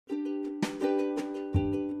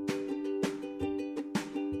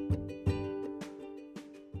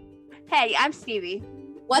Hey, I'm Stevie.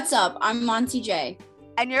 What's up? I'm Monty J.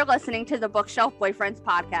 And you're listening to the Bookshelf Boyfriends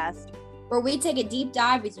podcast, where we take a deep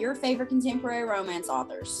dive with your favorite contemporary romance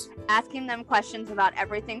authors, asking them questions about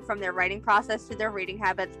everything from their writing process to their reading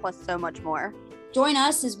habits, plus so much more. Join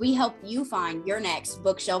us as we help you find your next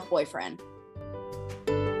bookshelf boyfriend.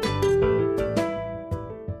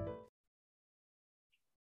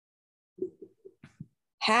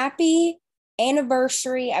 Happy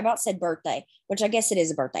anniversary. I about said birthday, which I guess it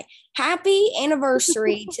is a birthday. Happy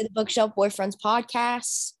anniversary to the Bookshelf Boyfriends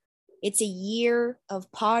podcast. It's a year of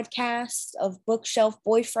podcasts, of Bookshelf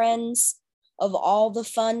Boyfriends, of all the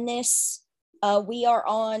funness. We are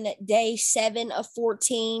on day 7 of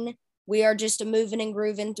 14. We are just moving and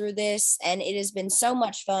grooving through this, and it has been so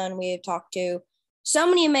much fun. We have talked to so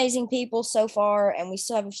many amazing people so far, and we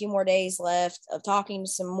still have a few more days left of talking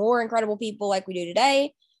to some more incredible people like we do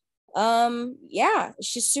today. Yeah,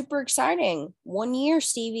 it's just super exciting. 1 year,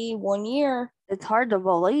 Stevie, 1 year. It's hard to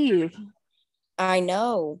believe. I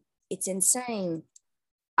know. It's insane.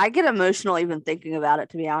 I get emotional even thinking about it,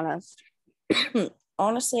 to be honest.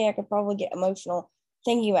 Honestly, I could probably get emotional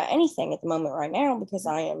thinking about anything at the moment right now because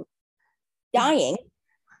I am dying.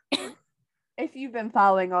 If you've been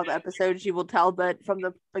following all the episodes, you will tell that from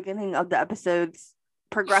the beginning of the episodes,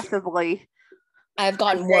 progressively, I've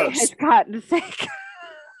gotten worse. Has gotten sick.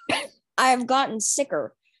 I have gotten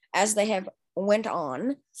sicker as they have went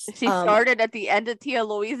on. She started at the end of Tia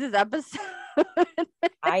Louise's episode.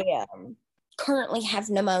 I currently have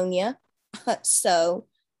pneumonia, so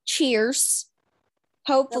cheers.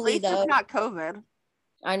 Hopefully, at least though, it's not COVID.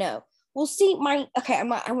 I know. We'll see. I'm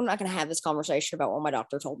not going to have this conversation about what my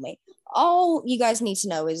doctor told me. All you guys need to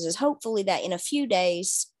know is hopefully that in a few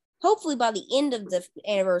days, hopefully by the end of the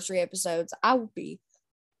anniversary episodes, I will be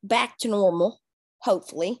back to normal.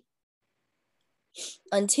 Hopefully.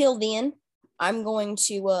 Until then, I'm going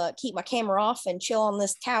to keep my camera off and chill on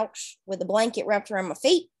this couch with a blanket wrapped around my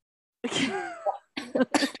feet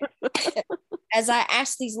as I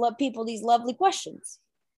ask these people these lovely questions.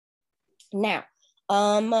 Now,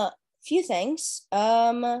 few things.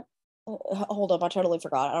 Hold up, I totally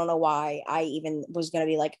forgot. I don't know why I even was gonna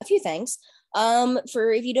be like a few things.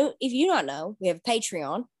 For if you do not know, we have a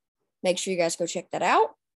Patreon. Make sure you guys go check that out.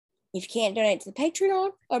 If you can't donate to the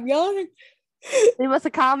Patreon, I'm yawning. Leave us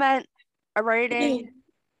a comment, a rating,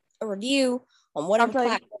 a review on whatever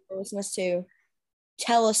platform you're listening to.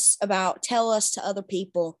 Tell us to other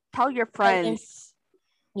people. Tell your friends.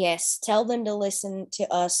 Tell them to listen to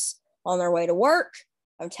us on their way to work.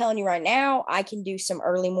 I'm telling you right now, I can do some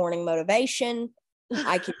early morning motivation.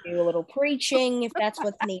 I can do a little preaching if that's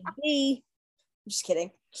what's need to be. I'm just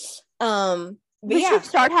kidding. We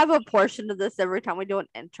should have a portion of this every time we do an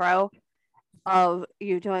intro of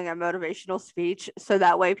you doing a motivational speech, so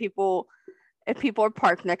that way if people are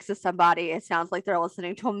parked next to somebody, it sounds like they're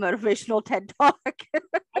listening to a motivational TED Talk.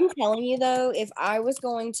 I'm telling you though, if I was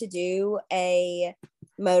going to do a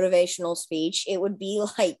motivational speech, it would be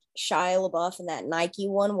like Shia LaBeouf in that Nike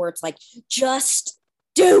one where it's like, just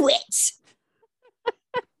do it.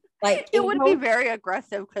 Like it would be very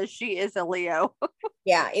aggressive because she is a Leo.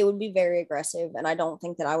 Yeah, it would be very aggressive, and I don't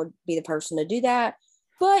think that I would be the person to do that.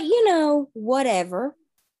 But whatever.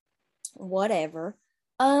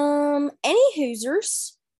 Any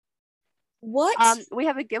Hoosers? What? We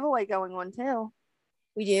have a giveaway going on too.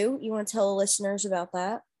 We do? You want to tell the listeners about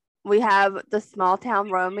that? We have the Small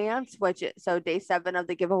Town Romance, so day 7 of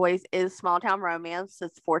the giveaways is Small Town Romance.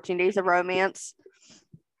 It's 14 days of romance.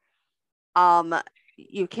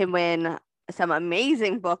 You can win some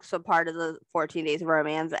amazing books, a part of the 14 days of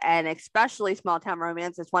romance, and especially Small Town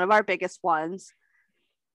Romance. It's one of our biggest ones.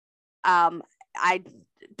 I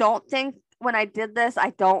don't think when I did this,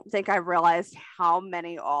 I realized how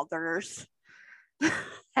many authors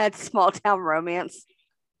had Small Town Romance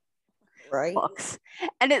books.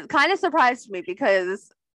 And it kind of surprised me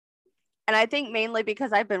because, and I think mainly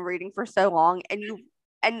because I've been reading for so long,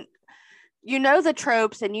 and you know the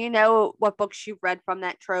tropes, and you know what books you've read from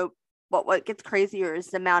that trope. But what gets crazier is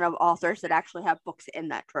the amount of authors that actually have books in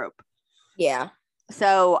that trope. Yeah.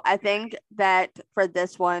 So I think that for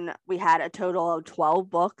this one, we had a total of 12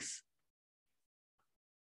 books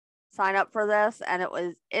sign up for this, and it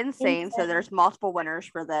was insane. So there's multiple winners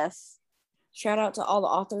for this. Shout out to all the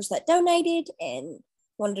authors that donated and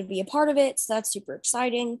wanted to be a part of it. So that's super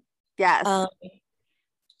exciting. Yes.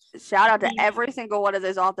 Shout out to every single one of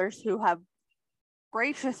those authors who have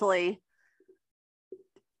graciously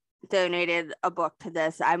donated a book to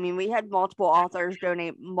this. I mean, we had multiple authors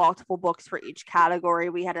donate multiple books for each category.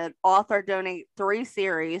 We had an author donate 3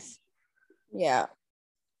 series. Yeah.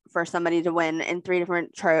 for somebody to win in 3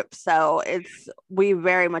 different tropes. So we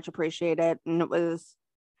very much appreciate it. And it was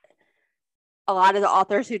a lot of the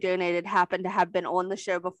authors who donated happen to have been on the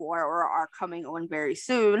show before or are coming on very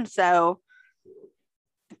soon. So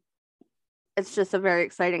it's just a very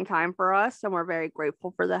exciting time for us, and we're very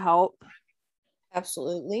grateful for the help.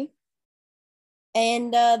 Absolutely.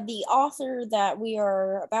 And the author that we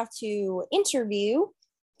are about to interview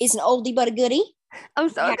is an oldie but a goodie. I'm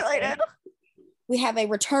so excited. We have a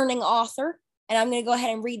returning author, and I'm going to go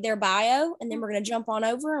ahead and read their bio, and then we're going to jump on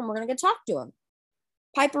over and we're going to go talk to them.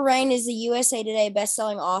 Piper Rayne is the USA Today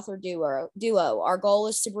best-selling author duo. Our goal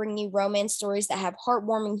is to bring you romance stories that have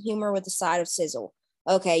heartwarming humor with a side of sizzle.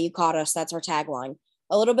 Okay, you caught us. That's our tagline.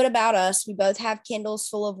 A little bit about us. We both have Kindles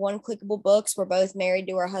full of one-clickable books. We're both married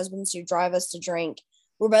to our husbands who drive us to drink.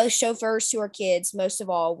 We're both chauffeurs to our kids. Most of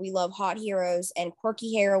all, we love hot heroes and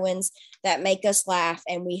quirky heroines that make us laugh,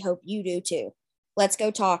 and we hope you do too. Let's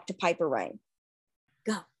go talk to Piper Rayne.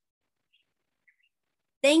 Go.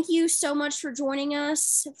 Thank you so much for joining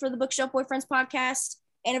us for the Bookshelf Boyfriends podcast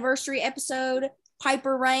anniversary episode.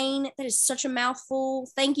 Piper Rayne, that is such a mouthful.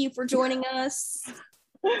 Thank you for joining us.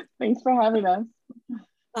 Thanks for having us.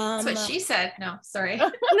 That's what she said. No, sorry.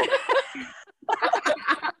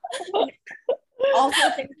 Also,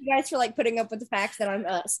 thank you guys for like putting up with the fact that I'm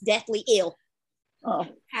deathly ill. Oh.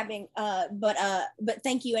 But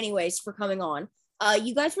thank you anyways for coming on.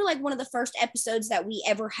 You guys were like one of the first episodes that we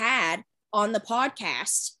ever had on the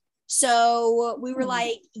podcast. So we were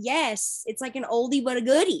like, yes, it's like an oldie but a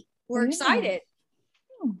goodie. We're excited.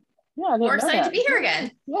 Yeah, we're excited to be here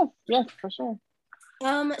again. Yes, for sure.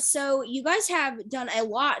 So you guys have done a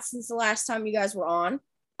lot since the last time you guys were on.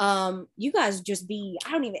 You guys just in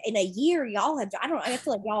a year, I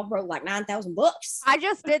feel like y'all wrote like 9,000 books. I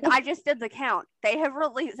just did the count. They have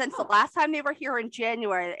released, since the last time they were here in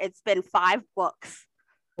January, it's been 5 books.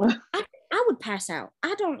 I would pass out.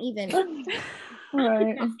 I don't even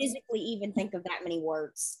Right. physically even think of that many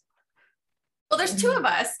words. Well, there's 2 of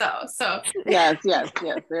us though, so yes.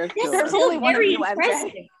 There's only one of you,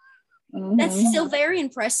 MJ. Mm-hmm. That's still very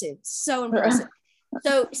impressive. So impressive.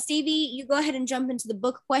 So Stevie, you go ahead and jump into the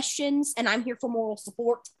book questions, and I'm here for moral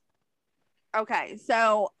support. Okay,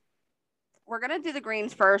 so we're gonna do the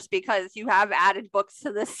greens first because you have added books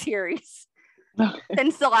to this series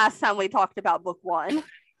since the last time we talked about book 1.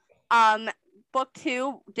 Book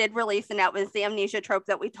 2 did release, and that was the amnesia trope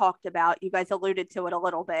that we talked about. You guys alluded to it a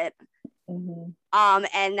little bit. Mm-hmm.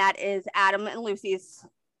 And that is Adam and Lucy's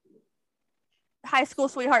high school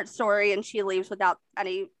sweetheart story, and she leaves without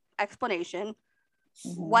any explanation.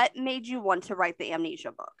 Mm-hmm. What made you want to write the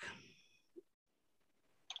amnesia book?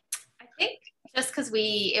 I think just because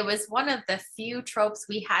it was one of the few tropes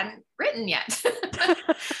we hadn't written yet.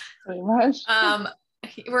 Pretty much.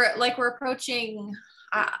 We're approaching,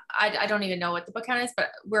 I don't even know what the book count is, but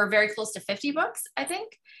we're very close to 50 books, I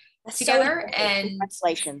think, together. So and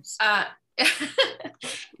congratulations.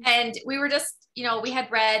 And we were just, we had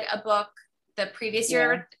read a book the previous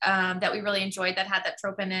year that we really enjoyed that had that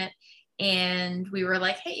trope in it. And we were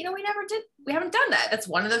like, hey, we haven't done that. That's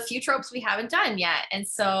one of the few tropes we haven't done yet. And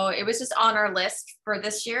so it was just on our list for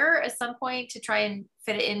this year at some point to try and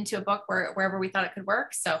fit it into a book wherever we thought it could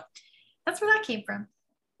work. So that's where that came from.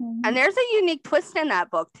 And there's a unique twist in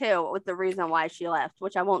that book too, with the reason why she left,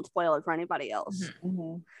 which I won't spoil it for anybody else.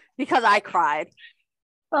 Mm-hmm. Because I cried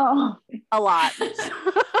a lot.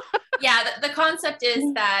 Yeah, the concept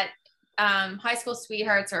is that high school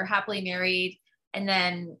sweethearts are happily married, and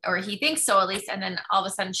then, or he thinks so at least, and then all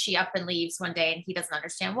of a sudden she up and leaves one day and he doesn't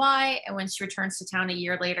understand why. And when she returns to town a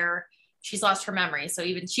year later, she's lost her memory. So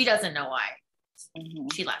even she doesn't know why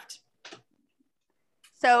she left.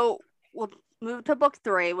 So we'll move to book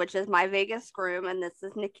 3, which is My Vegas Groom, and this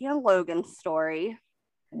is Nikki and Logan's story.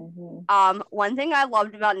 Mm-hmm. One thing I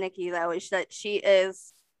loved about Nikki though is that she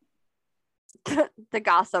is the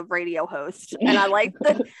gossip radio host, and I like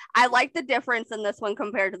the difference in this one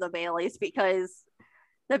compared to the Baileys, because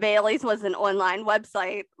the Baileys was an online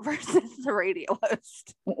website versus the radio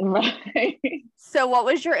host. Right. So what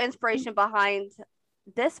was your inspiration behind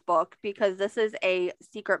this book, because this is a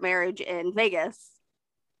secret marriage in Vegas?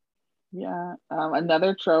 Yeah,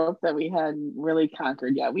 another trope that we had really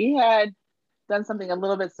conquered. Yeah, we had done something a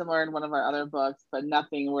little bit similar in one of our other books, but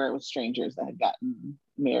nothing where it was strangers that had gotten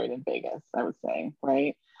married in Vegas, I would say,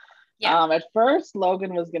 right? Yeah. At first,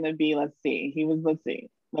 Logan was going to be, he was going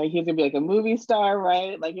to be like a movie star,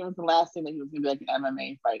 right? Like it was the last thing that he was going to be like an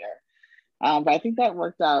MMA fighter. But I think that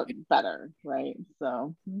worked out better, right?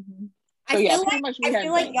 So, I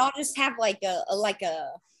feel like y'all just have like a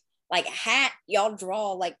hat y'all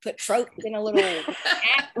draw, like put tropes in a little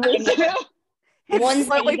hat. Ones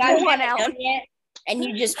that slowly you guys pull one haven't out. done yet, and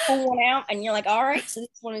you just pull one out, and you're like, all right, so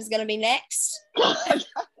this one is going to be next.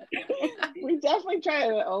 We definitely try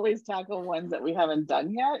to always tackle ones that we haven't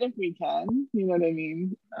done yet if we can. You know what I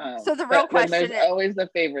mean? So the real question there's is always the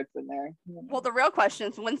favorites in there. well, the real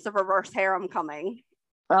question is when's the reverse harem coming?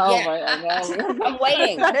 Oh Yeah. my! I know. I'm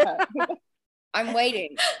waiting. I'm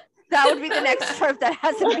waiting. That would be the next trope that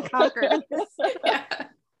hasn't been conquered.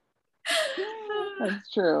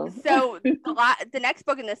 That's true. So the next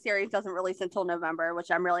book in this series doesn't release until November, which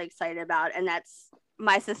I'm really excited about, and that's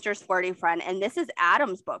My Sister's Flirty Friend. And this is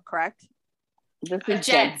Adam's book, correct? This is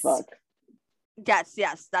Jed's book.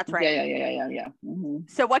 Yes, that's right. Yeah. Mm-hmm.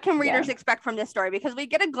 So what can readers expect from this story? Because we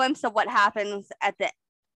get a glimpse of what happens at the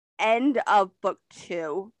end of book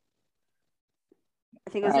 2. I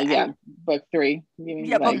think it was book 3.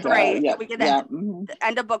 Book 3. We get the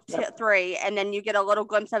end of book 3, and then you get a little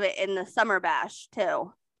glimpse of it in the summer bash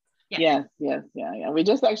too. Yes. We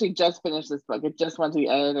just finished this book. It just went to the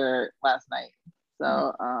editor last night.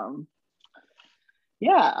 So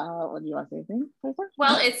what do you want to say? Anything?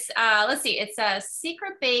 Well, it's let's see, it's a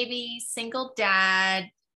secret baby, single dad,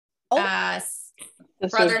 brother's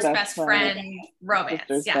best friend romance.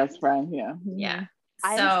 Sister's best friend, yeah.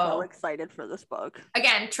 I'm so excited for this book.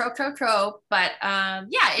 Again, trope, but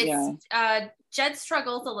it's Jed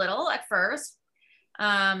struggles a little at first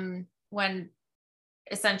when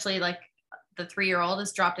essentially like the 3-year-old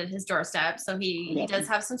is dropped at his doorstep. So he does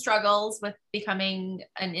have some struggles with becoming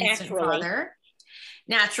an instant father.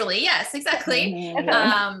 Naturally, yes, exactly.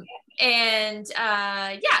 And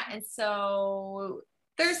so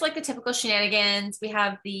there's like the typical shenanigans. We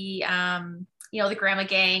have the the grandma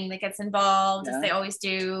gang that gets involved, as they always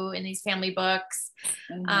do in these family books.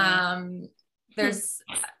 There's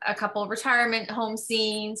a couple of retirement home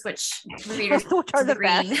scenes, which readers of the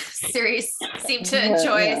Green series seem to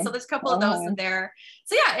enjoy. So there's a couple of those in there.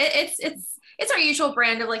 So it's our usual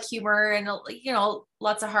brand of like humor and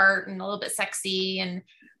lots of heart and a little bit sexy. And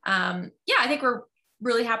I think we're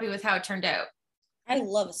really happy with how it turned out. I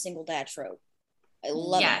love a single dad trope. I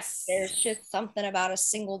love it. There's just something about a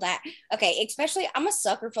single dad. Okay, especially I'm a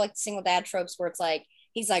sucker for like single dad tropes where it's like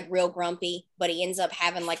he's like real grumpy, but he ends up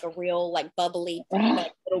having like a real like bubbly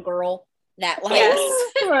like, little girl that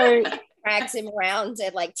like drags him around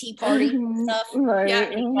at like tea parties and stuff.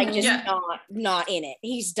 Like just not in it.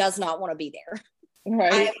 He does not want to be there. I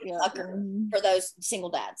am a sucker for those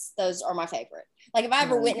single dads. Those are my favorite. Like if I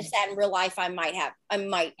ever witnessed that in real life, I might have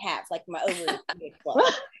like my over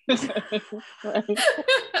club.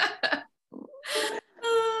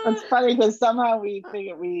 It's funny because somehow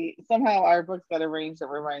our books got arranged that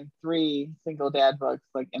we're writing 3 single dad books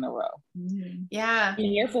like in a row. Yeah, I'm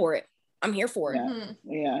here for it.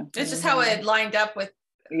 Yeah. It's just how it lined up with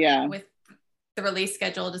the release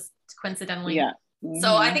schedule, just coincidentally. Yeah.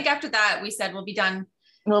 So I think after that we said we'll be done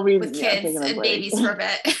with kids and babies for a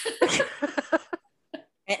bit.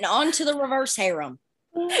 And on to the reverse harem.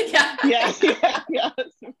 Yeah.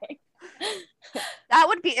 That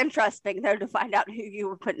would be interesting though to find out who you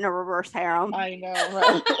would put in a reverse harem. I know,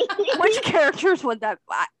 right? Which characters would that?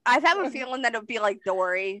 I have a feeling that it would be like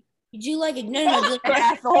Dory. Do you like do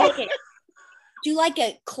like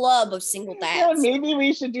a club of single dads? Yeah, maybe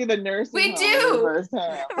we should do the nursing. We do.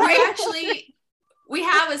 We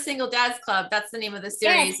have a single dads club. That's the name of the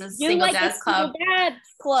series. Is Single Dads Club. Single Dads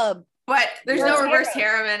Club. But there's no reverse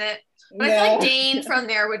harem in it. But I feel like Dane from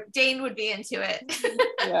there Dane would be into it.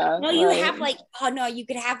 You have like you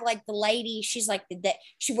could have like the lady. She's like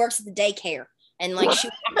she works at the daycare and like she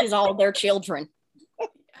watches all their children.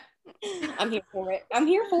 I'm here for it. I'm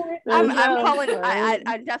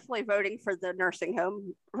definitely voting for the nursing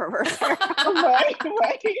home reverse harem. Right.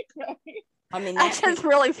 I mean, I just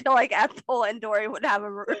really feel like Ethel and Dory would have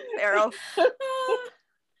a reverse harem.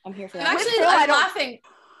 I'm here for that. that. Actually, I'm laughing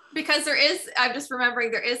because I'm just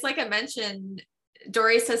remembering there is like a mention.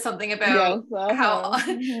 Dory says something about about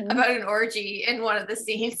an orgy in one of the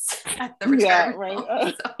scenes at the retirement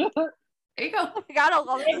home. So, there you go. You gotta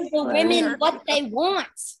love the women what they want.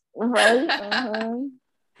 Right.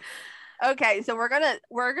 Okay, so we're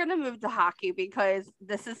gonna move to hockey because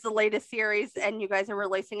this is the latest series, and you guys are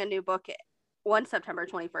releasing a new book on September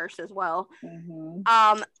 21st as well.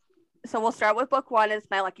 So we'll start with book 1. It's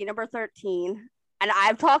my lucky number 13, and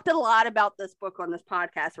I've talked a lot about this book on this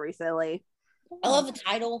podcast recently. I love the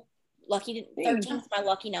title. Lucky 13 is my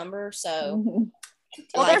lucky number, so.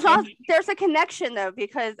 Well, there's a connection though,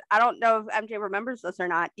 because I don't know if MJ remembers this or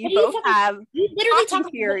not. You literally talk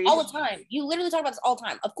about this all the time. You literally talk about this all the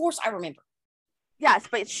time. Of course, I remember. Yes,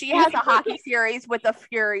 but she has a hockey series with the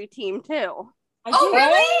Fury team too. Oh,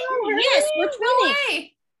 really? Yes, we're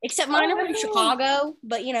twinning. Except mine are from Chicago,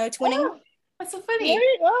 but twinning. That's so funny.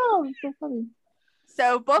 Oh, so funny.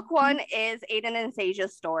 So book 1 is Aiden and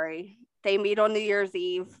Sage's story. They meet on New Year's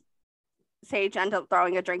Eve. Sage ends up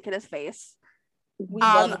throwing a drink in his face. We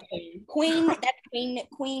love Queen. That's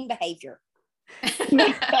queen behavior. And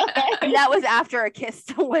that was after a kiss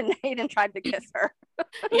when Aiden tried to kiss her.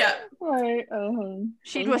 Yeah. Right.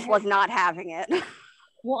 She just was not having it.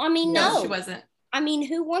 Well, I mean, no, she wasn't. I mean,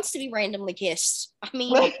 who wants to be randomly kissed? I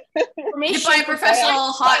mean, permission by a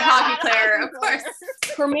professional hockey player, of course.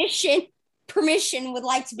 Permission would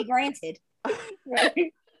like to be granted.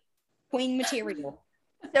 Right. Queen material.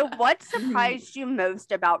 So what surprised you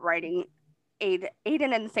most about writing Aiden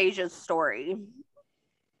and Sage's story?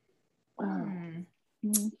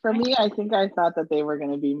 For me, I think I thought that they were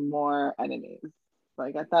going to be more enemies.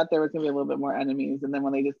 Like, I thought there was going to be a little bit more enemies. And then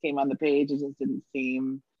when they just came on the page, it just didn't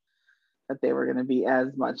seem that they were going to be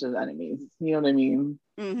as much as enemies. You know what I mean?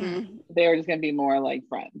 Mm-hmm. They were just going to be more like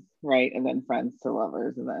friends, right? And then friends to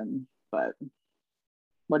lovers. And then, but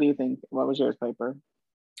what do you think? What was yours, Piper?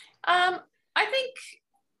 I think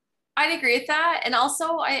I'd agree with that. And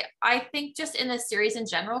also, I think just in the series in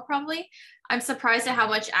general, probably, I'm surprised at how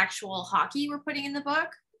much actual hockey we're putting in the book.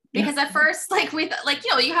 Because at first,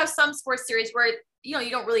 you have some sports series where,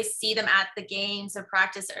 you don't really see them at the games or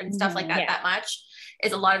practice and stuff like that much.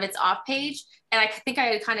 Is a lot of it's off page. And I think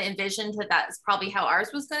I kind of envisioned that that's probably how ours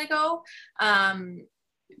was going to go.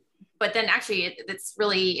 But then actually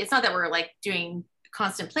it's not that we're like doing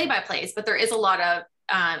constant play-by-plays, but there is a lot of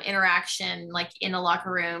interaction, like in the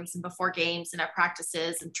locker rooms and before games and at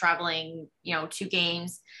practices and traveling, to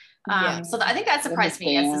games. So I think that surprised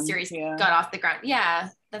me as the series got off the ground. Yeah,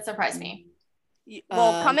 that surprised me.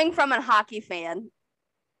 Well, coming from a hockey fan,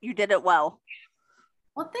 you did it well.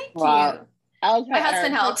 Well, thank you. My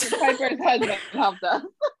husband helped. Piper's husband helped us.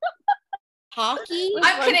 Hockey?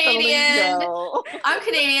 I'm Canadian.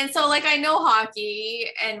 So I know hockey,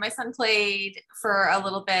 and my son played for a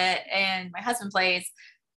little bit and my husband plays,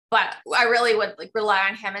 but I really would rely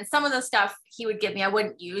on him. And some of the stuff he would give me, I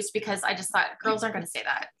wouldn't use because I just thought girls aren't going to say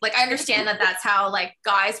that. I understand that that's how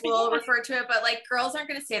guys will refer to it, but girls aren't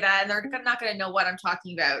going to say that. And they're not going to know what I'm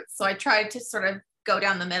talking about. So I tried to sort of go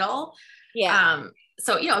down the middle. Yeah.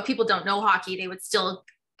 So, if people don't know hockey, they would still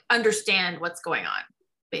understand what's going on,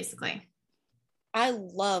 basically. I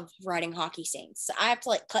love writing hockey scenes. So I have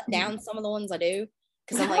to cut down some of the ones I do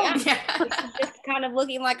because I'm like, this is just kind of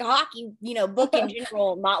looking like a hockey, book in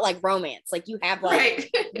general, not like romance. You have one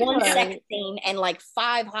sex scene and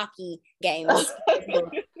 5 hockey games.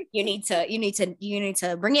 You need to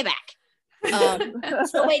bring it back.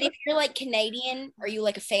 So wait, if you're Canadian, are you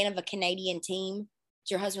a fan of a Canadian team? Is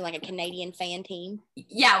your husband a Canadian fan team?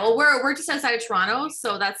 Yeah, well, we're just outside of Toronto,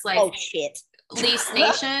 so that's oh shit. Leafs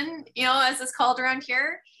Nation, as it's called around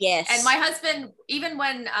here. Yes. And my husband, even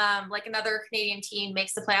when another Canadian team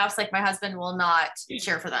makes the playoffs, my husband will not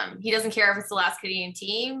cheer for them. He doesn't care if it's the last Canadian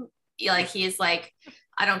team. He's I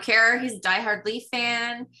don't care. He's a diehard Leaf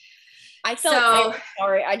fan. I felt very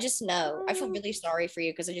sorry. I just know. I feel really sorry for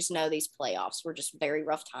you because I just know these playoffs were just a very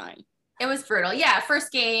rough time. It was brutal. Yeah,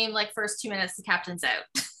 first game, first 2 minutes, the captain's out.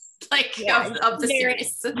 Of the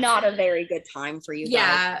series. Not a very good time for you guys.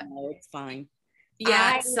 Yeah. No, it's fine.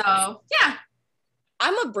 Yeah,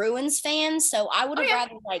 I'm a Bruins fan, so I would have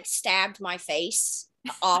rather stabbed my face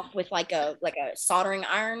off with a soldering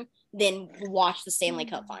iron than watch the Stanley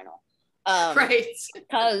Cup final. Right.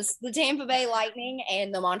 Because the Tampa Bay Lightning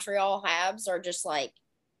and the Montreal Habs are just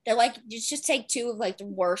they're just take 2 of the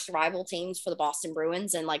worst rival teams for the Boston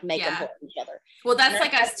Bruins and make them play each other. Well, that's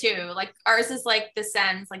us too. Ours is the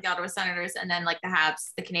Sens, the Ottawa Senators, and then the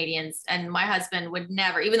Habs, the Canadians. And my husband would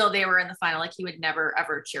never, even though they were in the final, he would never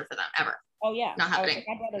ever cheer for them ever. Oh yeah, not happening.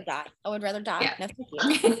 I would rather die. Yeah. No,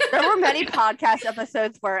 thank you. There were many podcast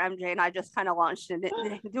episodes where MJ and I just kind of launched into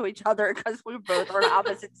each other because we both were on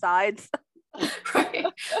opposite sides. Right.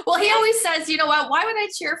 Well, he always says, you know what, why would I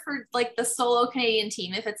cheer for the solo Canadian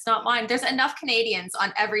team if it's not mine? There's enough Canadians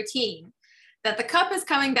on every team that the cup is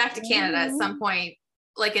coming back to Canada at some point,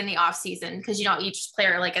 in the off season, because each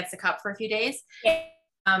player gets the cup for a few days. Yeah.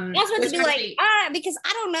 I was about to be because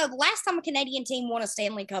I don't know, the last time a Canadian team won a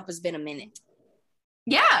Stanley Cup has been a minute.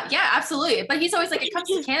 Yeah, absolutely. But he's always it comes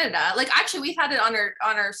to Canada. Actually, we've had it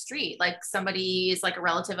on our street. Somebody is a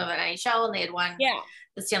relative of an NHL, and they had won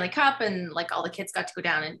the Stanley Cup, and all the kids got to go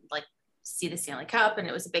down and see the Stanley Cup, and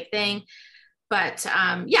it was a big thing. But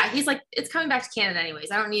he's it's coming back to Canada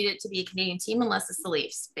anyways. I don't need it to be a Canadian team unless it's the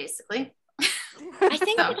Leafs, basically. I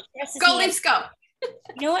think go Leafs, go.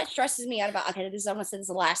 You know what stresses me out about this is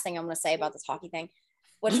the last thing I'm gonna say about this hockey thing.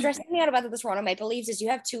 What stresses me out about the Toronto Maple Leafs is you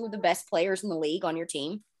have 2 of the best players in the league on your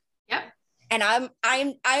team. And I'm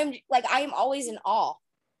like, I am always in awe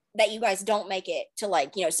that you guys don't make it to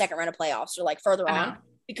like, second round of playoffs or like further on,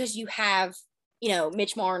 because you have,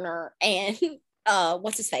 Mitch Marner and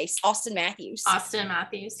what's his face? Austin Matthews. Yeah.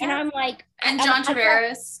 And I'm like, and John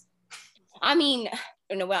Tavares. I mean,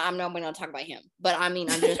 no, well, I'm not going to talk about him, but I mean,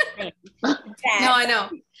 I'm just saying no, I know.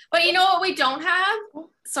 But you know what we don't have?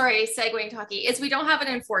 Sorry, segueing talkie, is we don't have an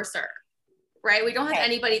enforcer, right? We don't have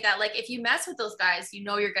anybody that, like, if you mess with those guys,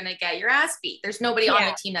 you're going to get your ass beat. There's nobody on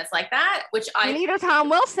the team that's like that, which I need a Tom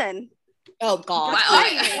Wilson. Oh, God.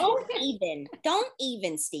 Don't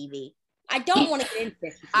even, Stevie. I don't want to get into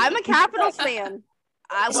this. I'm a Capitals fan.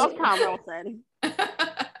 I love Tom Wilson.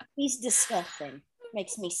 He's disgusting.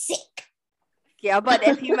 Makes me sick. Yeah, but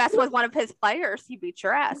if you mess with one of his players, he beats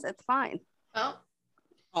your ass. It's fine. Oh,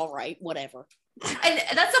 all right, whatever. And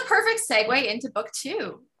that's a perfect segue into book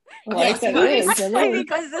 2. Right,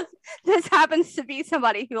 because this happens to be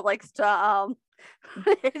somebody who likes to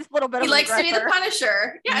he's a little bit. He likes to be the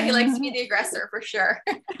Punisher. Yeah, he likes to be the aggressor for sure.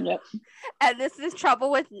 Yep. And this is Trouble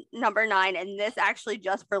with Number 9, and this actually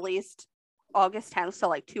just released August 10th, so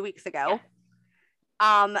like 2 weeks ago.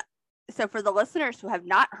 Yeah. So for the listeners who have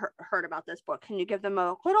not heard about this book, can you give them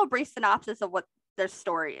a little brief synopsis of what their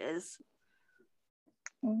story is?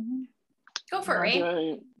 Mm-hmm. Go for it,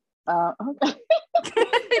 Rayne. Okay.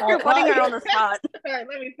 You're putting her on the spot. All right,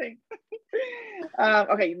 let me think.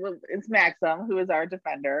 Okay, well, it's Maxim, who is our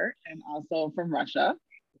defender and also from Russia.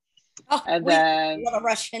 Oh, and then love a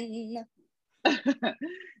Russian.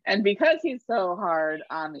 And because he's so hard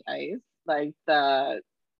on the ice, like the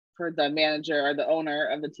manager or the owner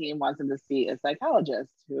of the team wants him to see a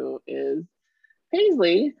psychologist, who is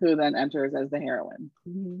Paisley, who then enters as the heroine.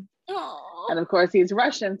 Mm-hmm. And of course, he's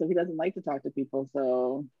Russian, so he doesn't like to talk to people.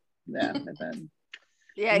 So yeah, and then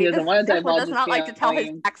he doesn't want to does not like to tell his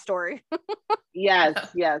backstory. yes.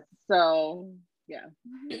 So yeah,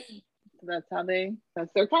 that's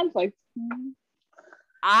their conflict.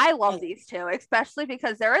 I love these two, especially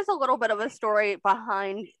because there is a little bit of a story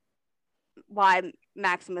behind why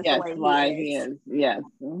Maximus the way he is. Yes.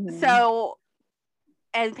 Mm-hmm. So,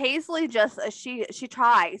 and Paisley just she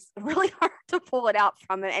tries really hard to pull it out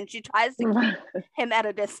from him, and she tries to keep him at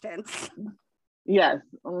a distance. Yes.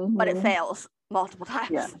 Mm-hmm. But it fails multiple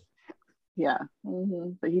times. Yeah.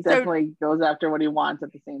 Mm-hmm. But he definitely goes after what he wants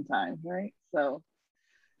at the same time, right? So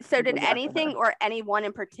did anything or anyone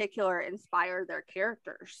in particular inspire their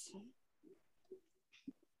characters?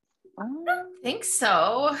 I don't think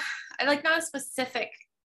so. I like not a specific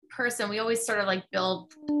person. We always sort of like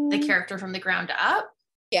build the character from the ground up.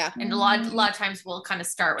 Yeah. And a lot of times we'll kind of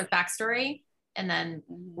start with backstory and then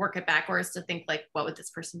work it backwards to think like, what would this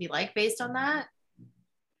person be like based on that?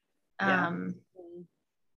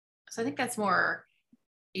 So I think that's more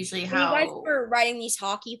usually how you guys were writing these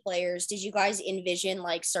hockey players. Did you guys envision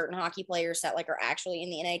like certain hockey players that like are actually in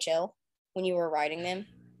the NHL when you were writing them?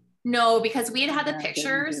 No, because we had the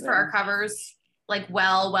pictures for our covers like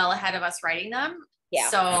well ahead of us writing them. Yeah.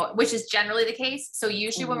 So, which is generally the case. So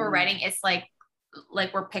usually when we're writing, it's like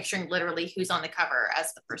we're picturing literally who's on the cover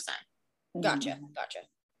as the person. Gotcha.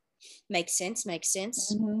 Makes sense.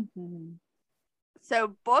 Mm-hmm.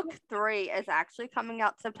 So book 3 is actually coming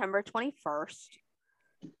out September 21st.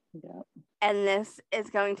 Yep. And this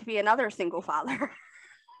is going to be another single father.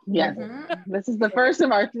 Yes. Mm-hmm. This is the first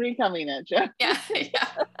of our 3 coming at you. Yeah.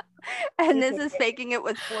 And this is Faking It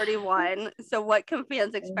with 41. So what can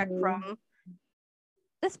fans expect from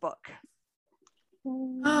this book?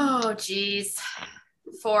 Oh, geez.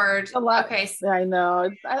 Ford. A lot. Okay. I know.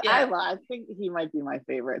 I think he might be my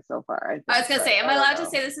favorite so far. I was going to say, am I allowed to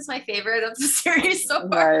say this is my favorite of the series so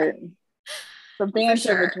far? Right. The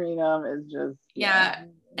banter between them is just. Yeah.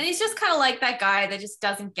 And he's just kind of like that guy that just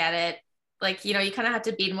doesn't get it. Like, you kind of have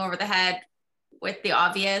to beat him over the head with the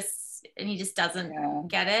obvious, and he just doesn't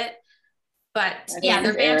get it. But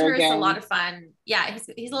their banter is a lot of fun. Yeah, he's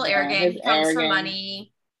a little arrogant. He comes for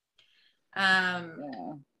money.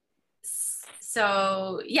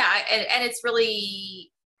 So and it's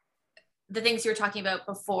really the things you were talking about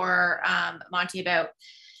before, Monty, about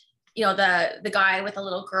the guy with a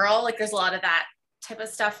little girl. Like there's a lot of that type of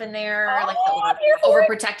stuff in there, like the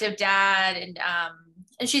overprotective dad,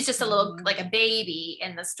 and she's just a little like a baby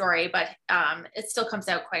in the story, but it still comes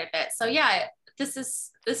out quite a bit. So yeah, this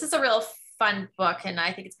is a real fun book, and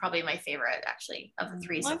I think it's probably my favorite actually of the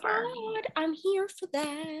 3 so far. God, I'm here for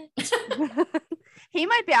that. He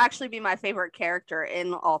might actually be my favorite character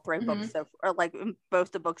in all 3 books or like in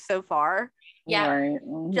both the books so far. Yeah. Right.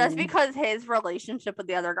 Just because his relationship with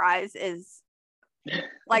the other guys is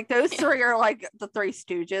Like those three are like the Three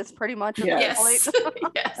Stooges, pretty much. Yes.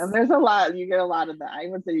 Yes. And there's a lot. You get a lot of them. I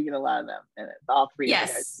would say you get a lot of them, and all three of you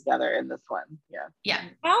Yes. guys together in this one. Yeah. Yeah.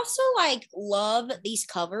 I also like love these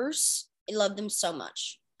covers. I love them so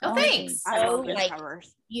much. Oh, thanks. I love So, those like,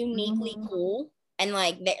 covers. uniquely cool. And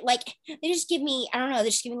like they just give me, I don't know, they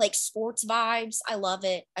just give me like sports vibes. I love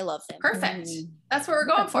it. I love them. Perfect. That's what we're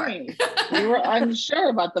going for. We were unsure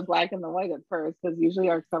about the black and the white at first because usually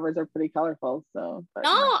our covers are pretty colorful. So No,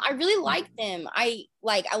 I really like them. I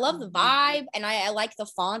love the vibe, and I like the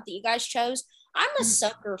font that you guys chose. I'm a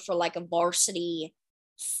sucker for like a varsity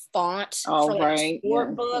font for like a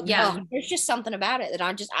sport book. Yeah. There's just something about it that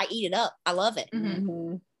I eat it up. I love it.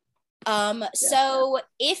 Mm-hmm. So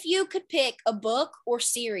if you could pick a book or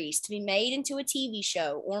series to be made into a TV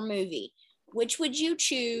show or movie, which would you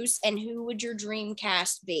choose, and who would your dream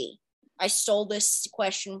cast be? I stole this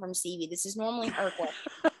question from Stevie. This is normally her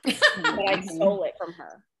question, but I stole it from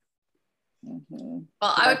her. Well,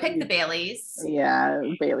 I would pick the Baileys. Yeah,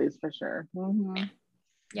 Baileys for sure.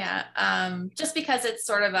 Yeah, just because it's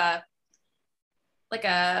sort of a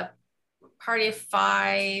Party of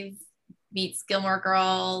Five meets Gilmore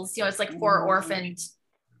Girls. You know, it's like four orphaned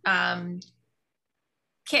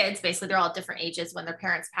kids. Basically, they're all different ages when their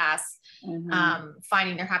parents pass,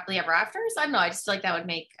 finding their happily ever afters. I don't know. I just feel like that would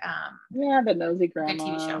make the nosy grandma.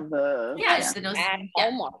 TV show. The nosy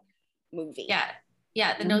Hallmark movie.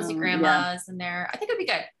 Yeah, the nosy grandmas in there. I think it'd be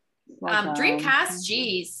good. Dreamcast,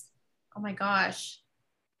 geez. Oh my gosh.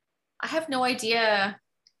 I have no idea.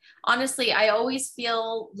 Honestly, I always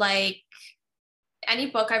feel like any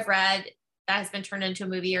book I've read that has been turned into a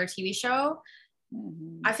movie or a TV show,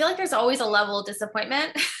 I feel like there's always a level of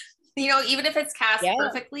disappointment, you know, even if it's cast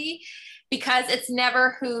perfectly, because it's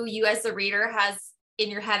never who you as the reader has in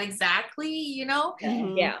your head exactly, you know?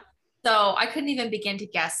 Yeah. So I couldn't even begin to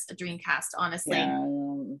guess a dream cast, honestly.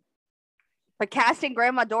 But casting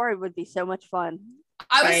Grandma Dory would be so much fun.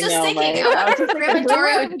 I was just thinking Grandma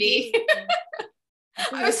Dory would be.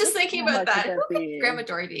 I was just thinking about that. Who could Grandma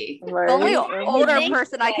Dory be? The only older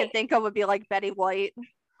person I could think of would be like Betty White.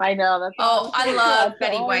 I know. That's I love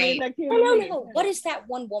Betty White. No. What is that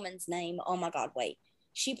one woman's name? Oh my God, wait.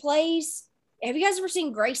 She plays. Have you guys ever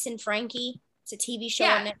seen Grace and Frankie? It's a TV show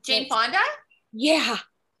on Netflix. Jane Fonda? Yeah.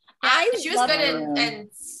 She was good in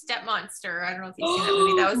Step Monster. I don't know if you've seen that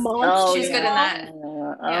movie. That was she was good in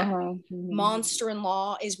that.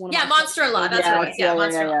 Monster-in-Law is one of my Monster-in-Law. That's what it was. Yeah,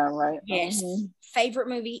 Monster-in-Law. Right. Yes. Favorite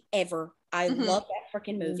movie ever. I love that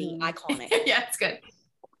freaking movie. Iconic. Yeah, it's good.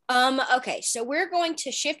 Okay, so we're going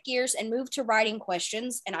to shift gears and move to writing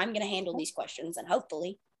questions, and I'm going to handle these questions, and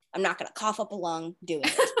hopefully I'm not going to cough up a lung doing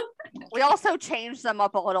it. We also changed them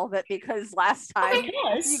up a little bit because last time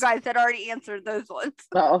you guys had already answered those ones.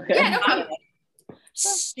 Oh, okay. Yeah, no problem.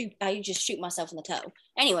 I just shoot myself in the toe.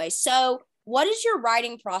 Anyway, so what is your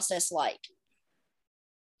writing process like?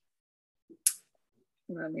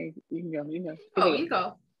 You can go. Oh, you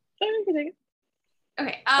go. You can take it.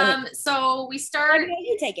 Okay. So we start. No,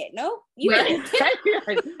 you take it. No, you.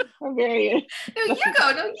 I'm very. No, you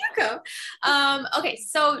go. No, you go. Okay.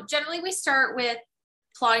 So generally, we start with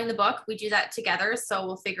plotting the book. We do that together. So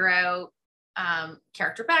we'll figure out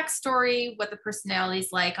character backstory, what the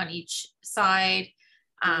personality's like on each side,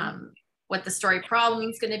 what the story problem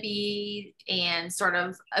is going to be, and sort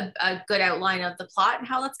of a good outline of the plot and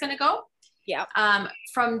how that's going to go. Yeah.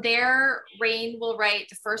 From there, Rayne will write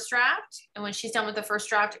the first draft, and when she's done with the first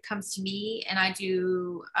draft, it comes to me, and I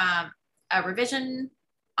do a revision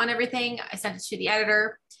on everything. I send it to the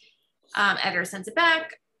editor. Editor sends it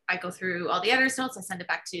back. I go through all the editor's notes. I send it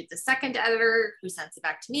back to the second editor, who sends it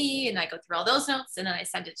back to me, and I go through all those notes, and then I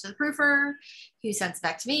send it to the proofer, who sends it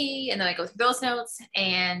back to me, and then I go through those notes,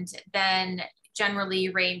 and then generally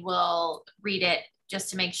Rayne will read it just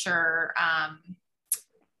to make sure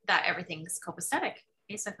that everything's copacetic,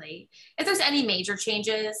 basically. If there's any major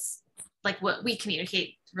changes, like what we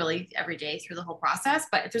communicate really every day through the whole process,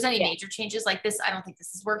 but if there's any major changes like this, I don't think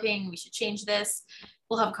this is working, we should change this,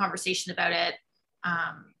 we'll have a conversation about it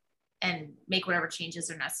and make whatever changes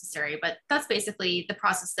are necessary. But that's basically the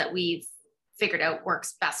process that we've figured out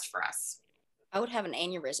works best for us. I would have an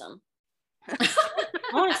aneurysm.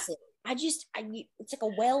 Honestly, it's like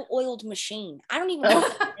a well-oiled machine. I don't even know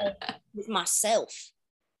with myself.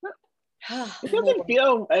 It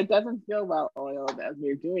doesn't feel well oiled as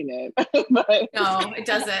we're doing it. But no, it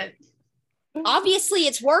doesn't. Obviously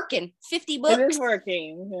it's working. 50 books. It is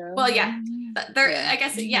working. Yeah. Well, yeah. I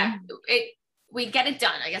guess we get it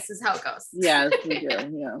done, I guess is how it goes. Yes, we do.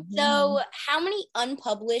 Yeah. So how many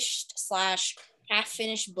unpublished /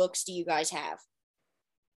 half-finished books do you guys have?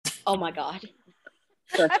 Oh my God.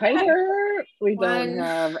 For Piper, we don't One,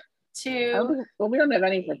 have. two. We don't have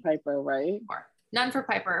any for Piper, right? Four. None for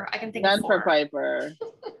Piper. I can think None of four. for Piper.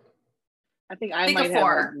 I think I might have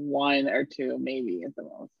like one or two, maybe at the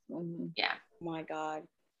most. Mm-hmm. Yeah. Oh my God.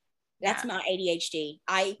 That's my ADHD.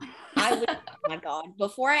 I would, oh my God.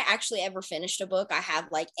 Before I actually ever finished a book, I have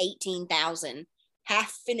like 18,000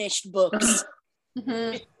 half finished books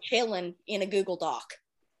just chilling in a Google Doc.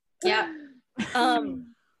 Yeah.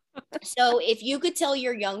 So if you could tell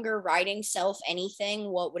your younger writing self anything,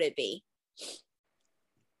 what would it be?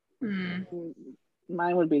 Mine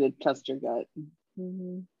would be to trust your gut.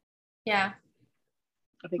 Mm-hmm. Yeah.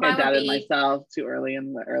 I think I doubted myself too early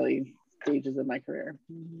in the early stages of my career.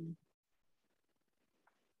 Mm-hmm.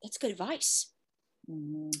 That's good advice.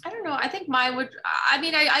 Mm-hmm. I don't know. I think mine would, I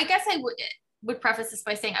mean, I guess I would preface this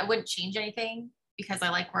by saying I wouldn't change anything because I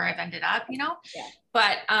like where I've ended up, you know? Yeah.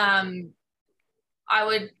 But I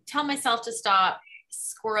would tell myself to stop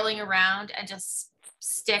squirreling around and just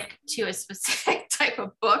stick to a specific type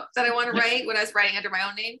of book that I want to write when I was writing under my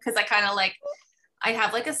own name. Cause I kind of like, I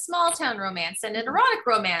have like a small town romance and an erotic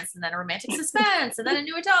romance and then a romantic suspense and then a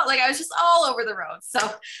new adult. Like I was just all over the road. So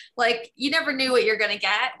like you never knew what you're going to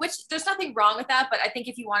get, which there's nothing wrong with that. But I think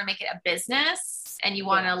if you want to make it a business and you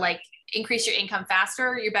want to like increase your income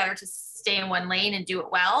faster, you're better to stay in one lane and do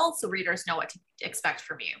it well. So readers know what to expect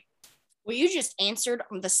from you. Well, you just answered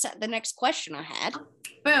the next question I had.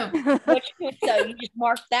 Boom. So you just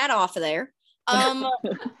marked that off of there.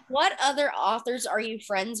 What other authors are you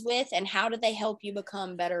friends with and how do they help you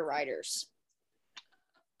become better writers?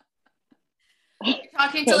 You're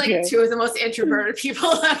talking to like two of the most introverted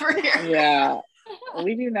people ever here. Yeah.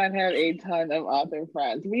 We do not have a ton of author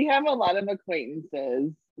friends. We have a lot of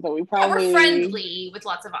acquaintances, but we probably we're friendly with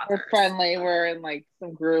lots of authors. We're friendly. We're in like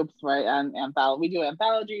some groups, right? On we do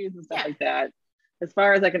anthologies and stuff like that. As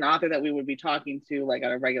far as like an author that we would be talking to like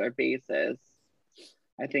on a regular basis,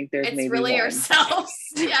 I think there's maybe really one. ourselves.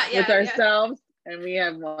 It's ourselves, and we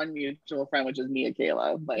have one mutual friend, which is Mia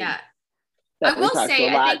Kayla. Like, I will say,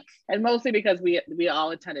 I think, and mostly because we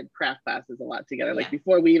all attended craft classes a lot together. Like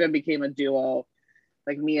before we even became a duo,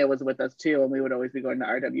 like Mia was with us too, and we would always be going to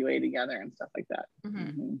RWA together and stuff like that.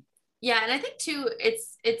 Mm-hmm. Yeah, and I think too,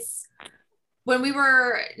 it's when we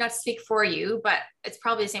were, not to speak for you, but it's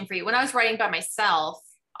probably the same for you. When I was writing by myself,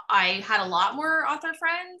 I had a lot more author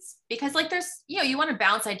friends because like there's, you want to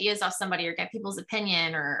bounce ideas off somebody or get people's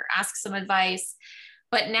opinion or ask some advice.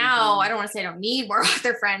 But now I don't want to say I don't need more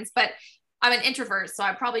author friends, but I'm an introvert. So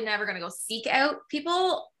I'm probably never going to go seek out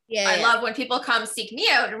people. I love when people come seek me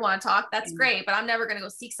out and want to talk. That's great, but I'm never going to go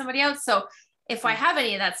seek somebody out. So if I have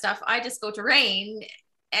any of that stuff, I just go to Rayne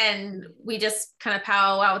and we just kind of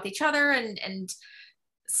powwow with each other. And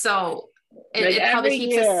so it every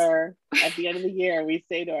year, at the end of the year, we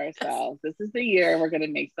say to ourselves, this is the year we're going to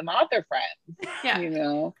make some author friends. Yeah. And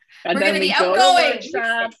we're then we go outgoing. to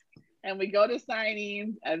workshops and we go to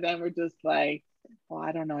signings and then we're just like, well,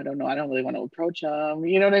 I don't know. I don't really want to approach them.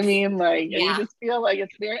 You know what I mean? Like, and you just feel like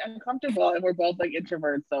it's very uncomfortable and we're both like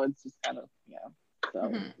introverts. So it's just kind of,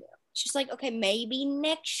 She's like, okay, maybe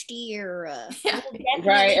next year.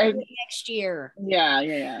 Right. Next year.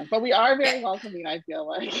 Yeah. But we are very welcoming, I feel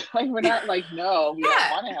like. Like we're not like, no, we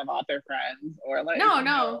don't want to have author friends or like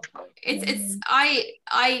no. It's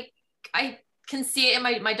I can see it,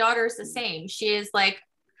 and my daughter is the same. She is like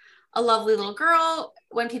a lovely little girl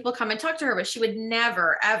when people come and talk to her, but she would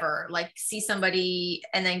never ever like see somebody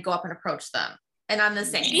and then go up and approach them. And I'm the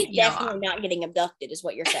same. She's definitely not getting abducted is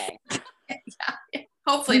what you're saying.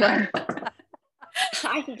 Hopefully not. So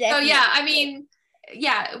yeah, I mean,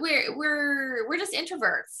 we're just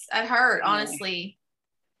introverts at heart, honestly.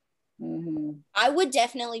 I would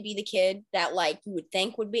definitely be the kid that like you would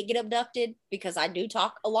think would get abducted because I do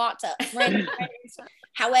talk a lot to random friends.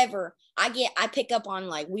 However, I pick up on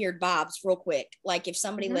like weird vibes real quick. Like if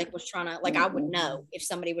somebody like was trying to like I would know if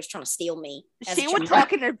somebody was trying to steal me. She would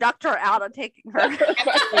talk an abductor out of taking her.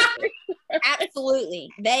 Absolutely.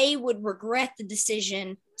 They would regret the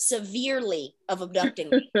decision severely of abducting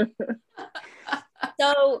me.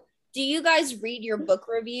 So do you guys read your book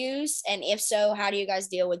reviews? And if so, how do you guys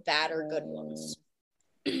deal with bad or good ones?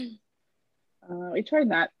 We try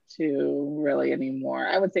not to really anymore.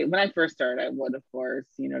 I would say when I first started, I would, of course,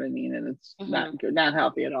 you know what I mean? And it's not good, not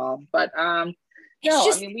healthy at all. But no,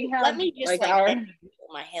 I mean, we have, let me just like our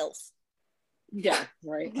my health. Yeah,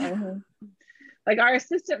 right. Like our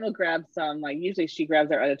assistant will grab some, like usually she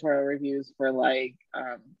grabs our editorial reviews for like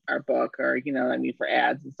our book or, you know what I mean, for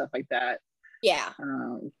ads and stuff like that. Yeah.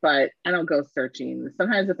 But I don't go searching.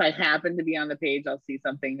 Sometimes if I happen to be on the page, I'll see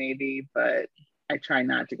something maybe, but I try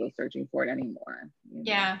not to go searching for it anymore.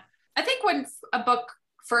 Yeah. I think when a book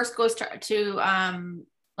first goes to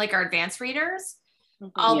like our advanced readers,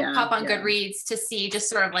 I'll pop on Goodreads to see just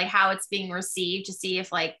sort of like how it's being received, to see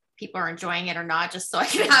if like people are enjoying it or not, just so I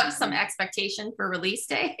can have some expectation for release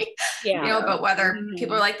day, you know, about whether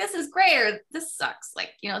people are like, this is great or this sucks.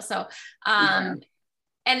 Like, you know, so, and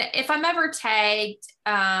if I'm ever tagged,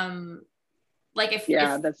 like if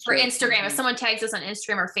for Instagram, if someone tags us on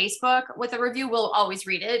Instagram or Facebook with a review, we'll always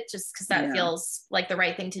read it just because that feels like the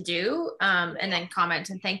right thing to do. And then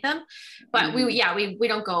comment and thank them. But we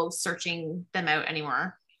don't go searching them out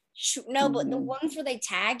anymore. No, but the ones where they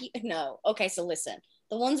tag you, no. Okay, so listen.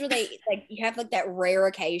 The ones where they like you have like that rare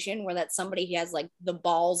occasion where that somebody who has like the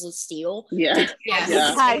balls of steel. Tag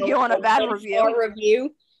you on a bad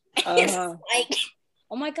review. It's like,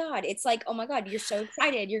 oh my God. It's like, oh my God, you're so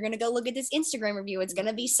excited. You're gonna go look at this Instagram review. It's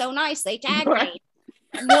gonna be so nice. They tagged me.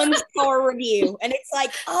 1-star review. And it's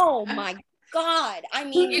like, oh my God. I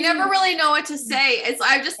mean, you never really know what to say. It's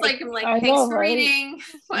I'm thanks for reading.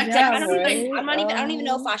 I don't even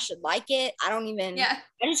know if I should like it. I don't even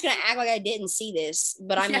I'm just gonna act like I didn't see this.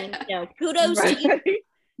 But I mean, you know, kudos to you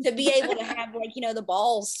to be able to have like, you know, the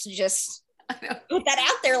balls to just put that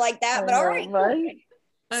out there like that. But all right.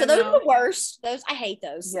 So those are the worst. Those I hate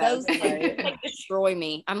those. Those like destroy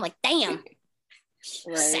me. I'm like, damn.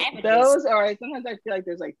 Right. Those are sometimes I feel like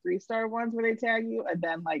there's like 3-star ones where they tag you and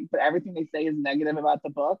then like but everything they say is negative about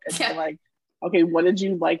the book. And you're like, okay, what did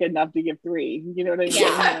you like enough to give 3? You know what I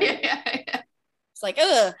mean? It's like,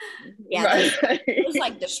 ugh. Those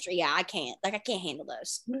like the street. I can't handle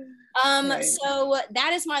those. So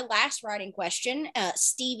that is my last writing question.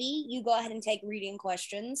 Stevie, you go ahead and take reading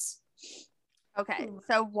questions. Okay,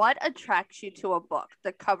 so what attracts you to a book?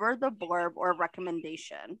 The cover, the blurb, or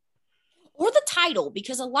recommendation? Or the title,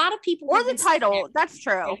 because a lot of people... Or the title, that's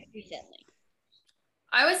true.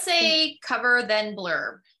 I would say cover, then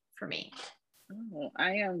blurb for me. Oh,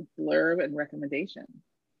 I am blurb and recommendation.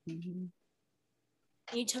 You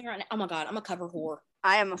tell me right now, oh my God, I'm a cover whore.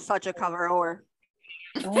 I am such a cover whore.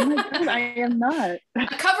 Oh my God, I am not. A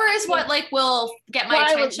cover is what like will get my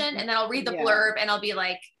attention, and then I'll read the blurb and I'll be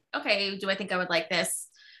like, okay, do I think I would like this?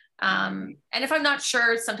 And if I'm not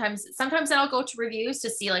sure, sometimes then I'll go to reviews to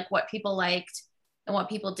see like what people liked and what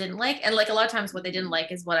people didn't like. And like a lot of times what they didn't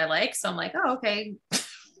like is what I like. So I'm like, oh, okay,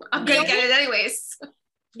 I'm going to get it anyways.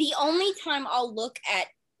 The only time I'll look at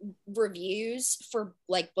reviews for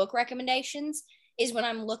like book recommendations is when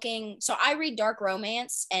I'm looking. So I read dark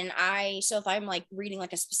romance, and so if I'm like reading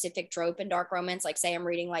like a specific trope in dark romance, like say I'm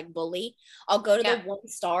reading like bully, I'll go to the 1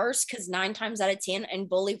 stars, because 9 times out of 10 in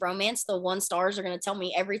bully romance, the 1 stars are going to tell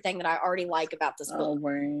me everything that I already like about this book.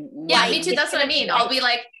 Yeah, me too. That's what I mean. I'll be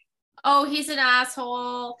like, oh, he's an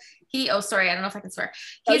asshole. Sorry, I don't know if I can swear.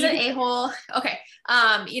 He's an a-hole. Okay.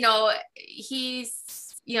 You know, he's,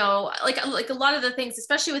 you know, like a lot of the things,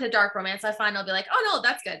 especially with a dark romance, I find I'll be like, oh no,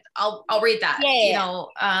 that's good. I'll read that. You know,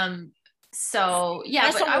 so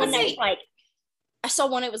yeah. But I would say like, I saw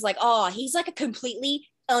one. It was like, oh, he's like a completely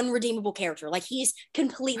unredeemable character. Like he's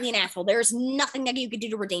completely an asshole. There's nothing that you could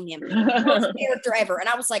do to redeem him. Worst character ever. And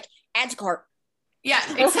I was like, add to cart. Yeah,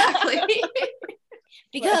 exactly.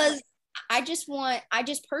 Because I just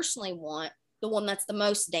personally want the one that's the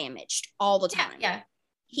most damaged all the time. Yeah.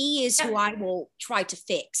 He is who I will try to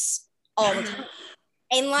fix all the time.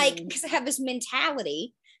 And like, because I have this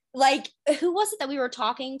mentality, like, who was it that we were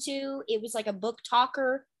talking to? It was like a book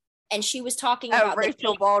talker, and she was talking about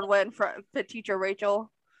Rachel Baldwin, from the teacher Rachel.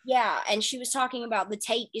 Yeah, and she was talking about the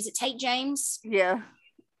Tate. Is it Tate James? Yeah.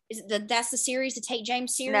 That's the series, the Tate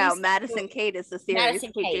James series? No, Madison Kate is the series.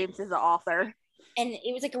 Tate James is the author. And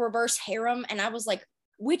it was like a reverse harem, and I was like,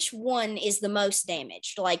 which one is the most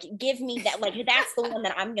damaged? Like, give me that. Like, that's the one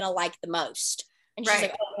that I'm gonna like the most. And she's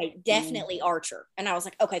like, okay, definitely Archer. And I was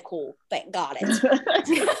like, okay, cool. Got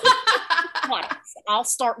it. I'll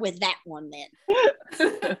start with that one then.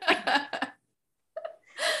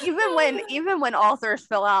 even when authors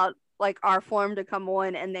fill out like our form to come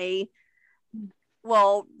on, and they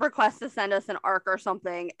will request to send us an arc or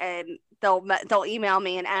something, and they'll email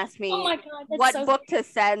me and ask me what book to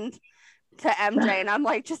send to MJ, and I'm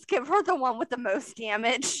like, just give her the one with the most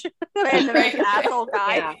damage and the most asshole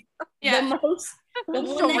guy. Yeah. The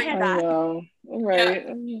one that I know. Right.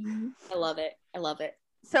 Yeah. I love it.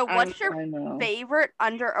 So what's your favorite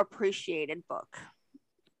underappreciated book?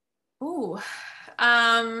 Ooh.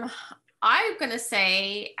 I'm gonna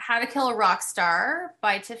say How to Kill a Rock Star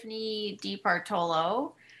by Tiffany D.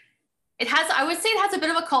 Bartolo. I would say it has a bit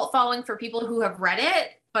of a cult following for people who have read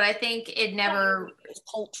it, but I think it never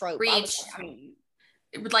reached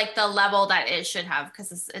like the level that it should have,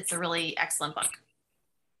 because it's a really excellent book.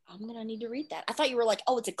 I'm gonna need to read that. I thought you were like,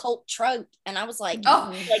 oh, it's a cult trope, and I was like,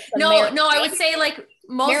 oh, like no, I would say like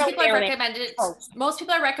most people I recommended it. Oh. Most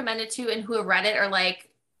people I recommended to and who have read it are like,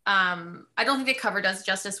 I don't think the cover does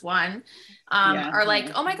justice. One, are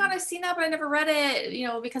like, oh my god, I've seen that, but I never read it. You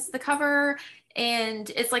know, because of the cover, and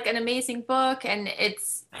it's like an amazing book, and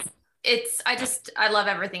it's. I love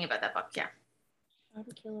everything about that book. Yeah. How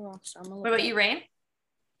to Kill a Rock Star. What about you, Rayne?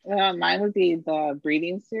 Mine would be the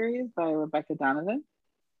Breeding series by Rebecca Donovan.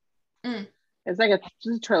 It's like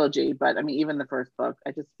just a trilogy, but I mean, even the first book,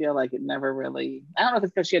 I just feel like it never really. I don't know if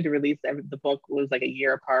it's because she had to release the book was like a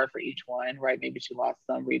year apart for each one, right? Maybe she lost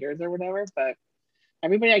some readers or whatever. But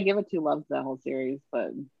everybody I give it to loves that whole series.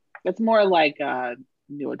 But it's more like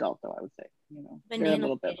new adult, though, I would say. You know, they're a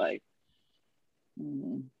little bit like.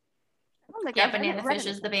 Yeah, Banana Fish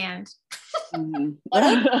is the band. Yeah,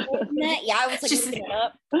 I was like looking it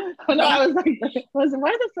up. No, I was like, why does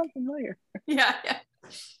that sound familiar? Yeah.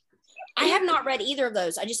 I have not read either of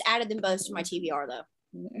those. I just added them both to my TBR though.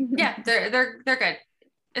 Yeah, they're good,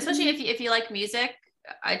 especially if you like music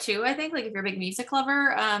too. I think like if you're a big music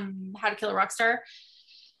lover, How to Kill a Rock Star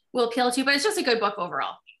will appeal to you. But it's just a good book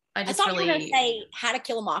overall. I thought you were gonna say How to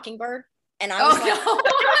Kill a Mockingbird. And I was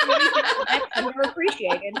that's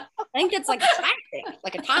underappreciated. I think it's like a tactic,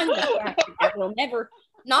 like a time tactic that will never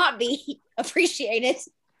not be appreciated.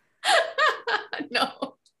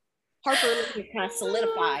 No. Harper Lee kind of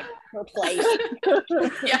solidified her place.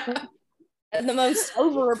 Yeah. The most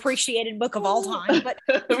overappreciated book of all time. But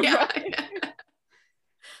yeah.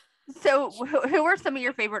 So who are some of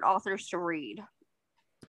your favorite authors to read?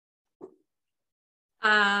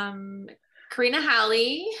 Karina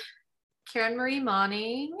Halley, Karen Marie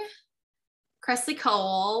Moning, Cressley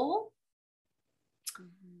Cole.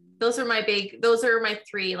 Those are my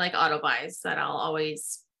three like auto buys that I'll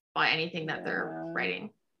always buy anything that they're writing.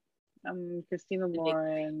 Christina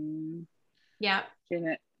Lauren. Yeah.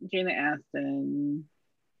 Jana Aston.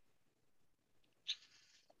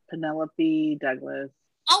 Penelope Douglas.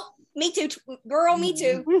 Oh, me too, girl. Me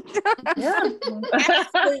too. Yeah.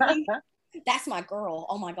 Absolutely. That's my girl.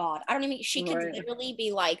 Oh my god. I don't even. She could literally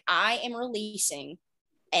be like, I'm releasing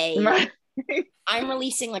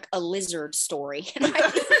like a lizard story.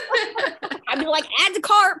 I'd be like, add to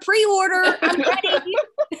cart, pre-order. I'm ready.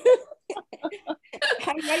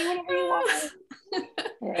 I'm ready whenever you want.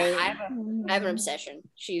 Right. I have an obsession.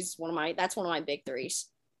 That's one of my big threes.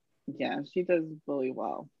 Yeah, she does really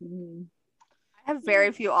well. Mm-hmm. I have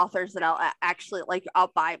very few authors that I'll actually like.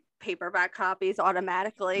 I'll buy paperback copies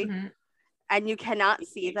automatically, and you cannot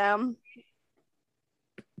see them.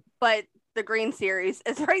 But the Green series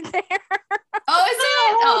is right there. Oh, is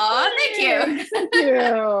it? Oh, thank you. Thank you.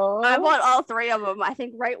 I bought all three of them. I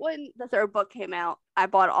think right when the third book came out, I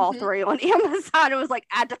bought all three on Amazon. It was like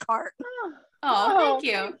add to cart. Oh, thank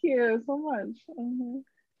you. Thank you so much. Mm-hmm.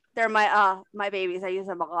 They're my babies. I use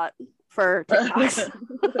them a lot for TikToks.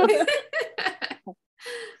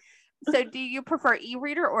 So do you prefer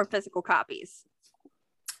e-reader or physical copies?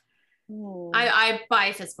 I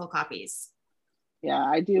buy physical copies. Yeah,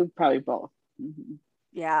 I do probably both. Mm-hmm.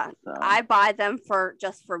 Yeah, so. I buy them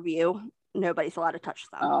just for view. Nobody's allowed to touch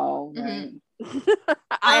them. Oh, right.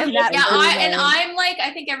 I am that. Yeah, I'm like,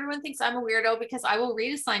 I think everyone thinks I'm a weirdo because I will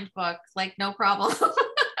read a signed book, like no problem.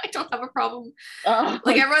 I don't have a problem.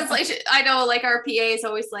 Like everyone's like, I know, like our PA is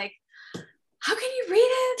always like, how can you read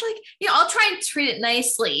it? Like, you know, I'll try and treat it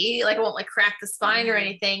nicely. Like I won't like crack the spine or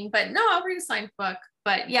anything, but no, I'll read a signed book.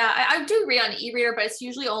 But yeah, I do read on e-reader, but it's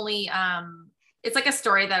usually only it's like a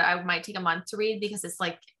story that I might take a month to read because it's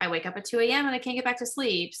like I wake up at 2 a.m. and I can't get back to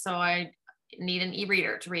sleep. So I need an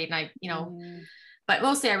e-reader to read. And I, you know, but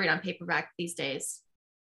mostly I read on paperback these days,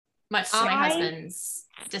 much to my husband's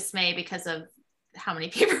dismay because of how many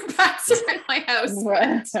paperbacks are in my house.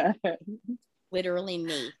 Literally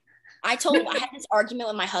me. I had this argument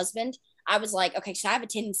with my husband. I was like, okay, so I have a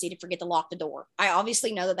tendency to forget to lock the door. I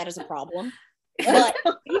obviously know that is a problem. But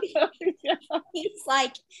he's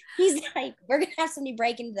like, we're gonna have somebody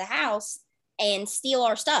break into the house and steal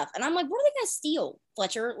our stuff. And I'm like, what are they gonna steal,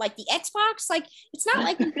 Fletcher? Like the Xbox? Like it's not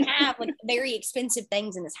like we have like very expensive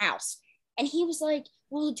things in this house. And he was like,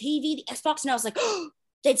 well, the TV, the Xbox. And I was like, oh,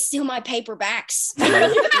 they'd steal my paperbacks. I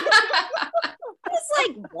was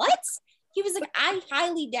like, what? He was like, I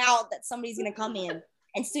highly doubt that somebody's gonna come in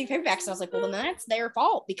and steal paperbacks. And I was like, well, then that's their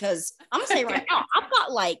fault because I'm gonna say right now, I've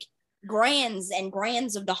got like grands and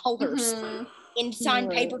grands of dollars in signed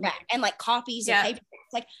paperback and like copies of paperbacks.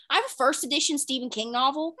 Like I have a first edition Stephen King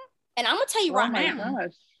novel, and I'm gonna tell you right now,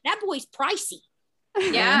 that boy's pricey.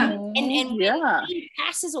 Yeah. And when he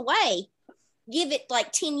passes away, give it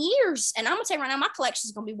like 10 years, and I'm gonna tell you right now, my collection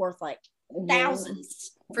is gonna be worth like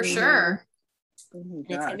thousands. For sure. Oh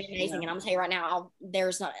It's gonna be amazing. And I'm gonna tell you right now,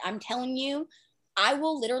 I'm telling you, I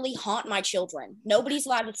will literally haunt my children. Nobody's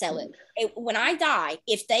allowed to sell it. When I die,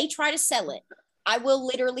 if they try to sell it, I will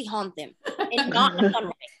literally haunt them. And not in a fun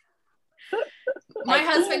way. My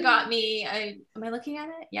husband got me, am I looking at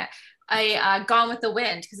it? Yeah. Gone with the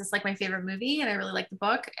Wind, because it's like my favorite movie and I really like the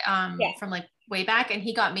book from like way back. And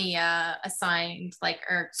he got me a signed,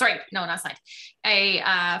 not signed,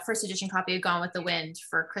 a first edition copy of Gone with the Wind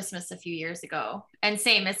for Christmas a few years ago. And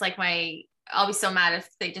same as like I'll be so mad if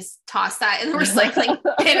they just toss that in the recycling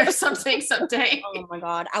bin or something someday. Oh my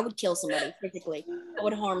God. I would kill somebody physically. I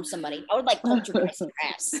would harm somebody. I would like poltergeist their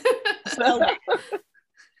ass. So bad.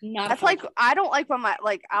 That's like, I don't like when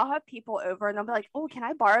I'll have people over and they'll be like, oh, can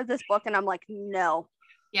I borrow this book? And I'm like, no.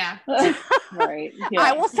 Yeah. Right. Yeah.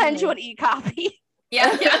 I will send you an e-copy.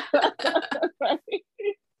 Yeah. Right.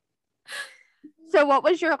 So what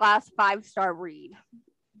was your last 5-star read?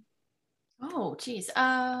 Oh, geez.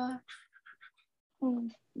 I feel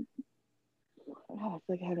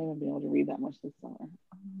like I haven't even been able to read that much this summer.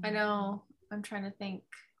 I know. I'm trying to think.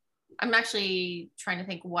 I'm actually trying to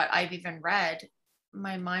think what I've even read.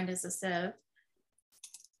 My mind is a sieve.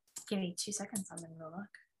 Give me 2 seconds. I'm gonna go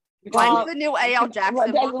look. Mine's the new A.L. Jackson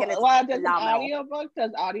book, and it's phenomenal.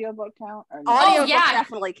 Does audiobook count? Or no? Audiobook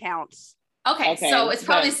definitely counts. Okay, so it's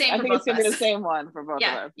probably the same. I think it's gonna be the same one for both of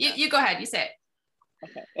us. You go ahead. You say it.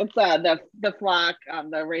 Okay, it's the Flock,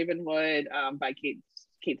 the Ravenwood, by Kate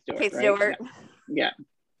Stewart. Kate Stewart. Yeah.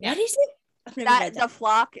 What is it? I've never read that. The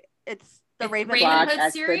Flock. It's the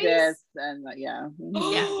Ravenwood series. Exodus, and yeah.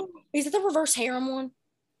 Is it the reverse harem one?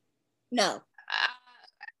 No.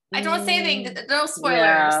 I don't say anything. No spoilers.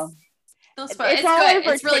 Yeah. No spoilers. It's all good.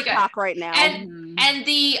 over It's really TikTok good right now. And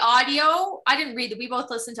the audio, I didn't read it. We both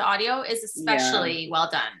listened to audio, is especially well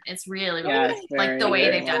done. It's really, really like the way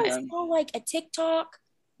they've done it. It's all like a TikTok.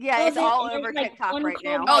 Yeah, it's all over TikTok right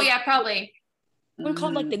now. Oh yeah, probably. One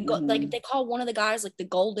called like like they call one of the guys like the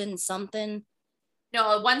Golden something.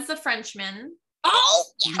 No, one's the Frenchman. Oh,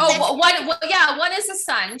 yeah, one is the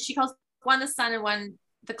sun. She calls one the sun and one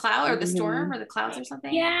the cloud or the storm or the clouds or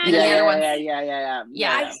something. Yeah.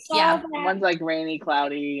 One's like rainy,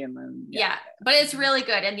 cloudy, and then but it's really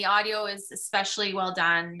good, and the audio is especially well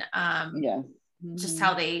done. Just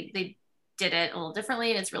how they did it a little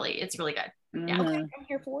differently, and it's really good. Yeah, okay, I'm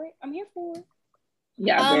here for it.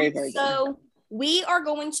 Yeah, very, very so good. we are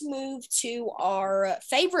going to move to our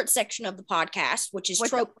favorite section of the podcast, which is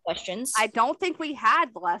trope questions. I don't think we had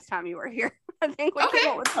the last time you were here. I think we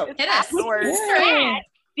came up with it afterwards.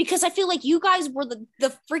 Because I feel like you guys were the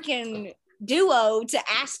freaking duo to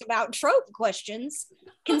ask about trope questions,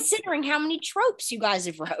 considering how many tropes you guys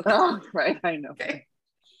have wrote. Oh, right, I know. Okay.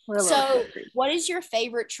 So, what is your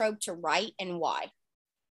favorite trope to write and why?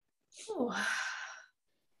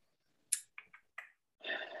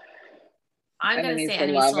 I'm going to say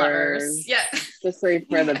enemies to lovers. Yeah. Just like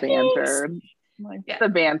for the banter. The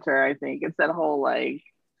banter, I think. It's that whole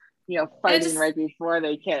fighting right before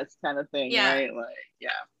they kiss kind of thing, right? Yeah.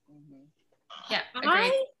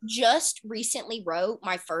 I just recently wrote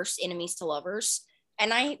my first enemies to lovers,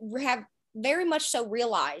 and I have very much so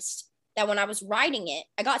realized that when I was writing it,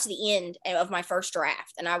 I got to the end of my first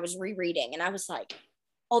draft and I was rereading and I was like,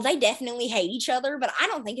 oh, they definitely hate each other, but I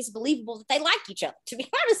don't think it's believable that they like each other, to be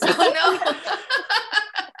honest.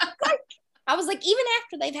 I was like, even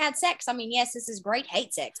after they've had sex, I mean, yes, this is great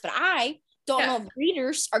hate sex, but I don't know if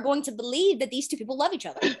readers are going to believe that these two people love each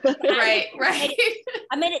other. Right.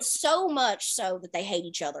 I made it so much so that they hate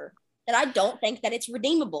each other that I don't think that it's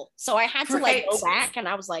redeemable. So I had to go back and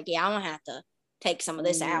I was like, yeah, I'm going to have to take some of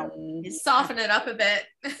this out. Soften it up a bit.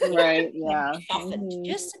 Right, yeah.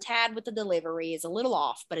 Just a tad with the delivery is a little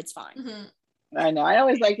off, but it's fine. Mm-hmm. I know. I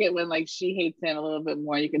always like it when she hates him a little bit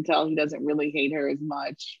more. You can tell he doesn't really hate her as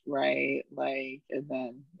much, right? And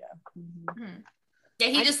then, Yeah,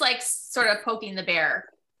 he just likes sort of poking the bear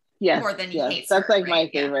more than he hates That's her, my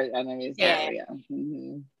favorite enemies. Yeah.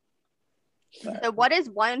 Mm-hmm. So what is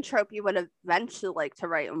one trope you would eventually like to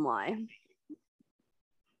write and why?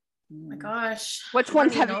 Oh my gosh. Which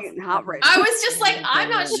ones have you not written? I was just like, I'm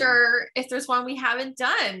not sure if there's one we haven't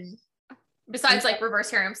done. Besides reverse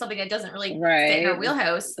harem, something that doesn't really fit in our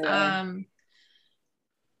wheelhouse. I mean,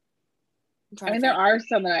 there are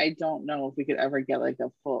some that I don't know if we could ever get a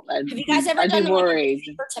full. Have you guys ever done worried?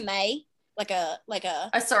 December to May?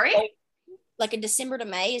 Sorry? Like a December to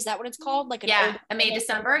May, is that what it's called? A May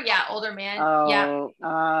December. Yeah, older man. Oh,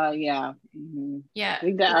 yeah. Mm-hmm. Yeah.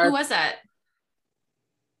 Who was that?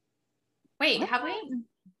 Wait, have we?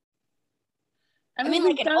 I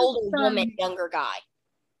mean, an older woman, younger guy.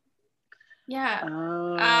 Yeah.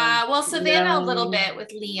 Oh, well, Savannah yeah. a little bit with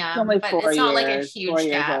Liam, It's only but 4 it's not like a years, huge 4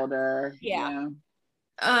 years gap. older. Yeah.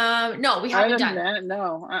 No, we Other haven't than done. that,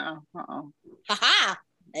 no. Haha.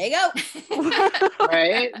 There you go.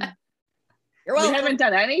 Right? You're We welcome. haven't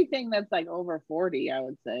done anything that's like over 40, I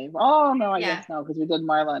would say. Oh, no, I guess no, because we did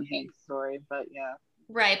Marla and Hank's story, but yeah.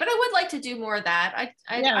 Right, but I would like to do more of that.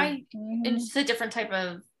 It's a different type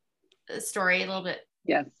of story, a little bit.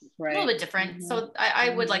 Yes, right. A little bit different. So I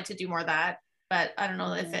would like to do more of that, but I don't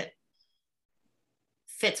know if it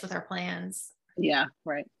fits with our plans. Yeah,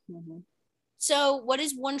 right. So, what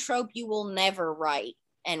is one trope you will never write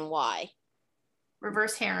and why?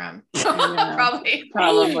 Reverse harem. Yeah, probably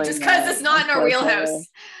just because it's not in our wheelhouse.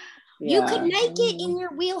 Yeah. You could make it in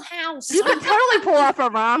your wheelhouse. You could totally pull off a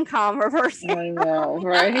rom-com reverse. I know,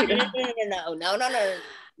 right?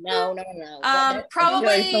 No.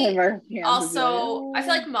 Probably also I feel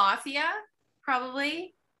like Mafia,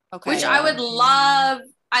 probably. Okay. Which I would love.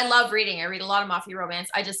 I love reading. I read a lot of Mafia romance.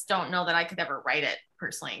 I just don't know that I could ever write it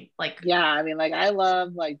personally. Like, yeah, I mean, like, I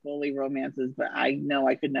love like bully romances, but I know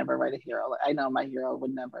I could never write a hero. I know my hero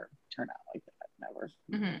would never turn out like that. Never.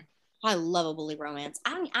 Mm-hmm. I love a bully romance.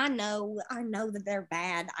 I know that they're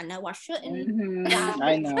bad. I know I shouldn't. Mm-hmm.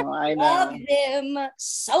 I know. Love them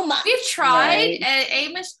so much. We've tried,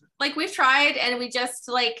 and we've tried, and we just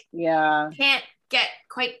can't get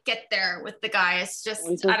there with the guy. It's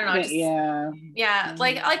just I don't know. Yeah.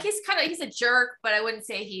 Like he's a jerk, but I wouldn't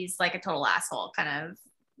say he's like a total asshole. Kind of.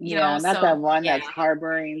 You know, not that one that's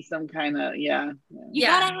harboring some kind of You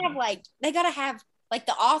gotta have they gotta have. Like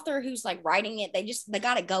the author who's like writing it, they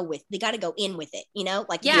gotta go in with it, you know?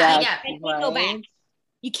 Like you can't go back.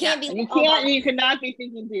 You can't be. You cannot be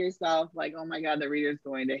thinking to yourself like, oh my god, the reader's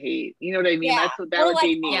going to hate. You know what I mean? Yeah. That would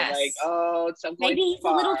be me. Like, oh, it's maybe he's a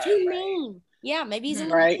little too mean. Yeah, maybe he's a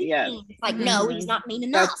little too mean. It's like, no, he's not mean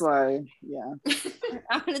enough. That's why. Yeah.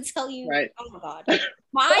 I'm gonna tell you. Right. Oh my god.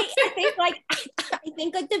 I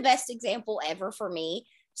think the best example ever for me.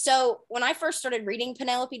 So when I first started reading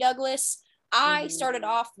Penelope Douglas, I started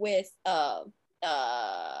off with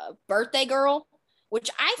Birthday Girl, which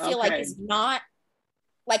I feel like is not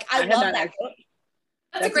like I love that book.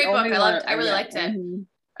 That's a great book. I really liked it. I really liked that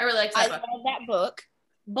book. I love that book,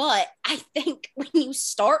 but I think when you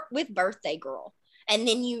start with Birthday Girl and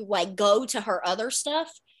then you like go to her other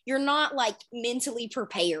stuff, you're not like mentally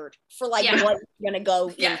prepared for what you're gonna go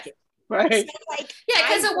into. Right. So,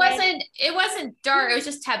 because it wasn't dark. It was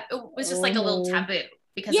just it was just like a little taboo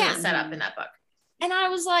because it was set up in that book. And I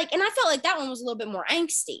was like, and I felt like that one was a little bit more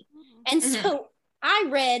angsty. And so I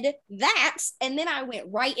read that, and then I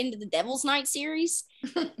went right into the Devil's Night series.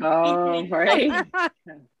 Oh, right.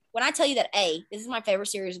 When I tell you that A, this is my favorite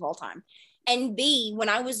series of all time. And B, when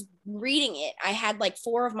I was reading it, I had like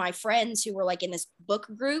 4 of my friends who were like in this book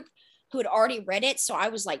group who had already read it. So I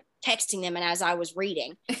was like texting them and as I was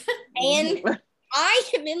reading. And I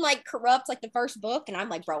have been like corrupt like the first book, and I'm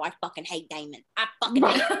like, bro, I fucking hate Damon. I fucking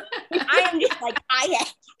hate him. I am just like, I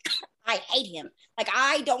hate him. Like,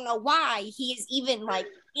 I don't know why he is even like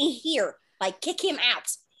in here. Like, kick him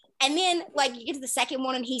out. And then like you get to the second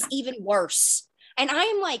one and he's even worse. And I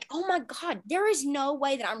am like, oh my God, there is no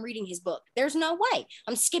way that I'm reading his book. There's no way.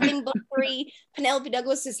 I'm skipping book 3. Penelope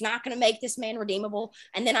Douglas is not going to make this man redeemable.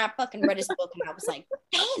 And then I fucking read his book and I was like,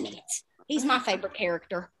 damn it. He's my favorite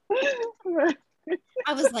character.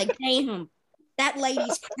 I was like, damn, that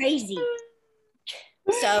lady's crazy.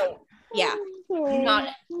 So, yeah.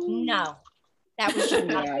 That was just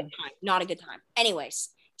not a good time. Not a good time. Anyways,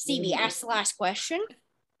 Stevie, ask the last question.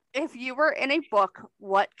 If you were in a book,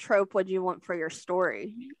 what trope would you want for your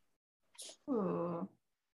story? Oh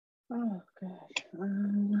gosh.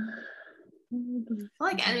 I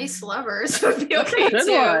like enemies to lovers would be okay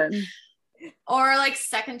too. Or like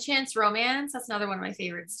second chance romance. That's another one of my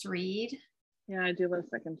favorites to read. Yeah, I do love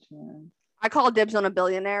second chance. I call dibs on a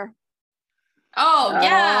billionaire. Oh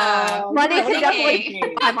yeah. Money can definitely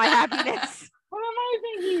buy my happiness. What am I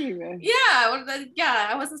thinking? Yeah,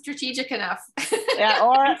 I wasn't strategic enough. Yeah,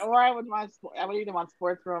 or I would either want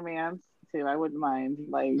sports romance too. I wouldn't mind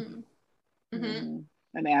like an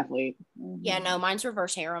athlete. Yeah, no, mine's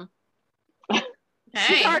reverse harem. Hey.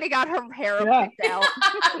 She's already got her harem picked out.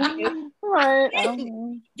 Right.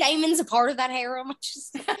 Damon's a part of that harem.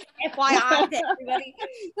 Just FYI to everybody.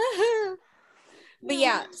 But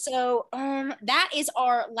yeah, so that is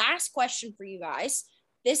our last question for you guys.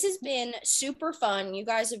 This has been super fun. You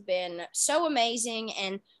guys have been so amazing.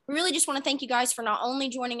 And we really just want to thank you guys for not only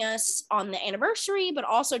joining us on the anniversary, but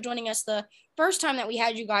also joining us the first time that we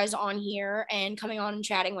had you guys on here and coming on and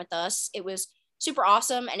chatting with us. It was super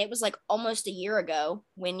awesome. And it was like almost a year ago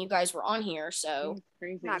when you guys were on here. So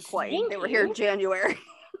Crazy. Not quite. Thank They were you. here in January.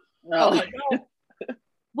 Oh. Okay,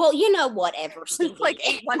 well, whatever, Stevie. It's like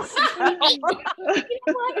 8 months. You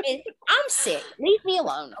know what? I'm sick. Leave me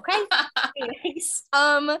alone, okay? Anyways,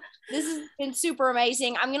 this has been super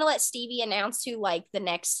amazing. I'm gonna let Stevie announce who like the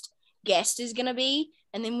next guest is gonna be,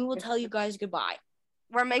 and then we will tell you guys goodbye.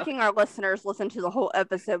 We're making our listeners listen to the whole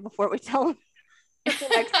episode before we tell them the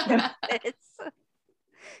next guest is.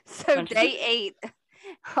 So day 8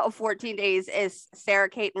 of 14 days is Sarah,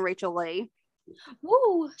 Kate, and Rachel Lee.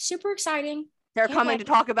 Woo! Super exciting. They're Can't coming wait. to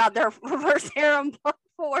talk about their reverse harem book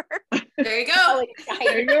 4. There you So go.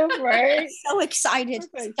 There you excited. go, right? So excited.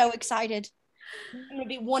 Perfect. So excited. I'm gonna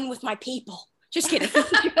be one with my people. Just kidding.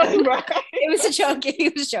 Right. It was a joke. He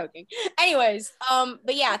was joking. Anyways,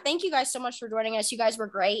 but yeah, thank you guys so much for joining us. You guys were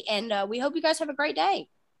great, and we hope you guys have a great day.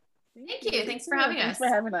 Thank you. Thanks for having Thanks us. for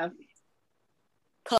having us.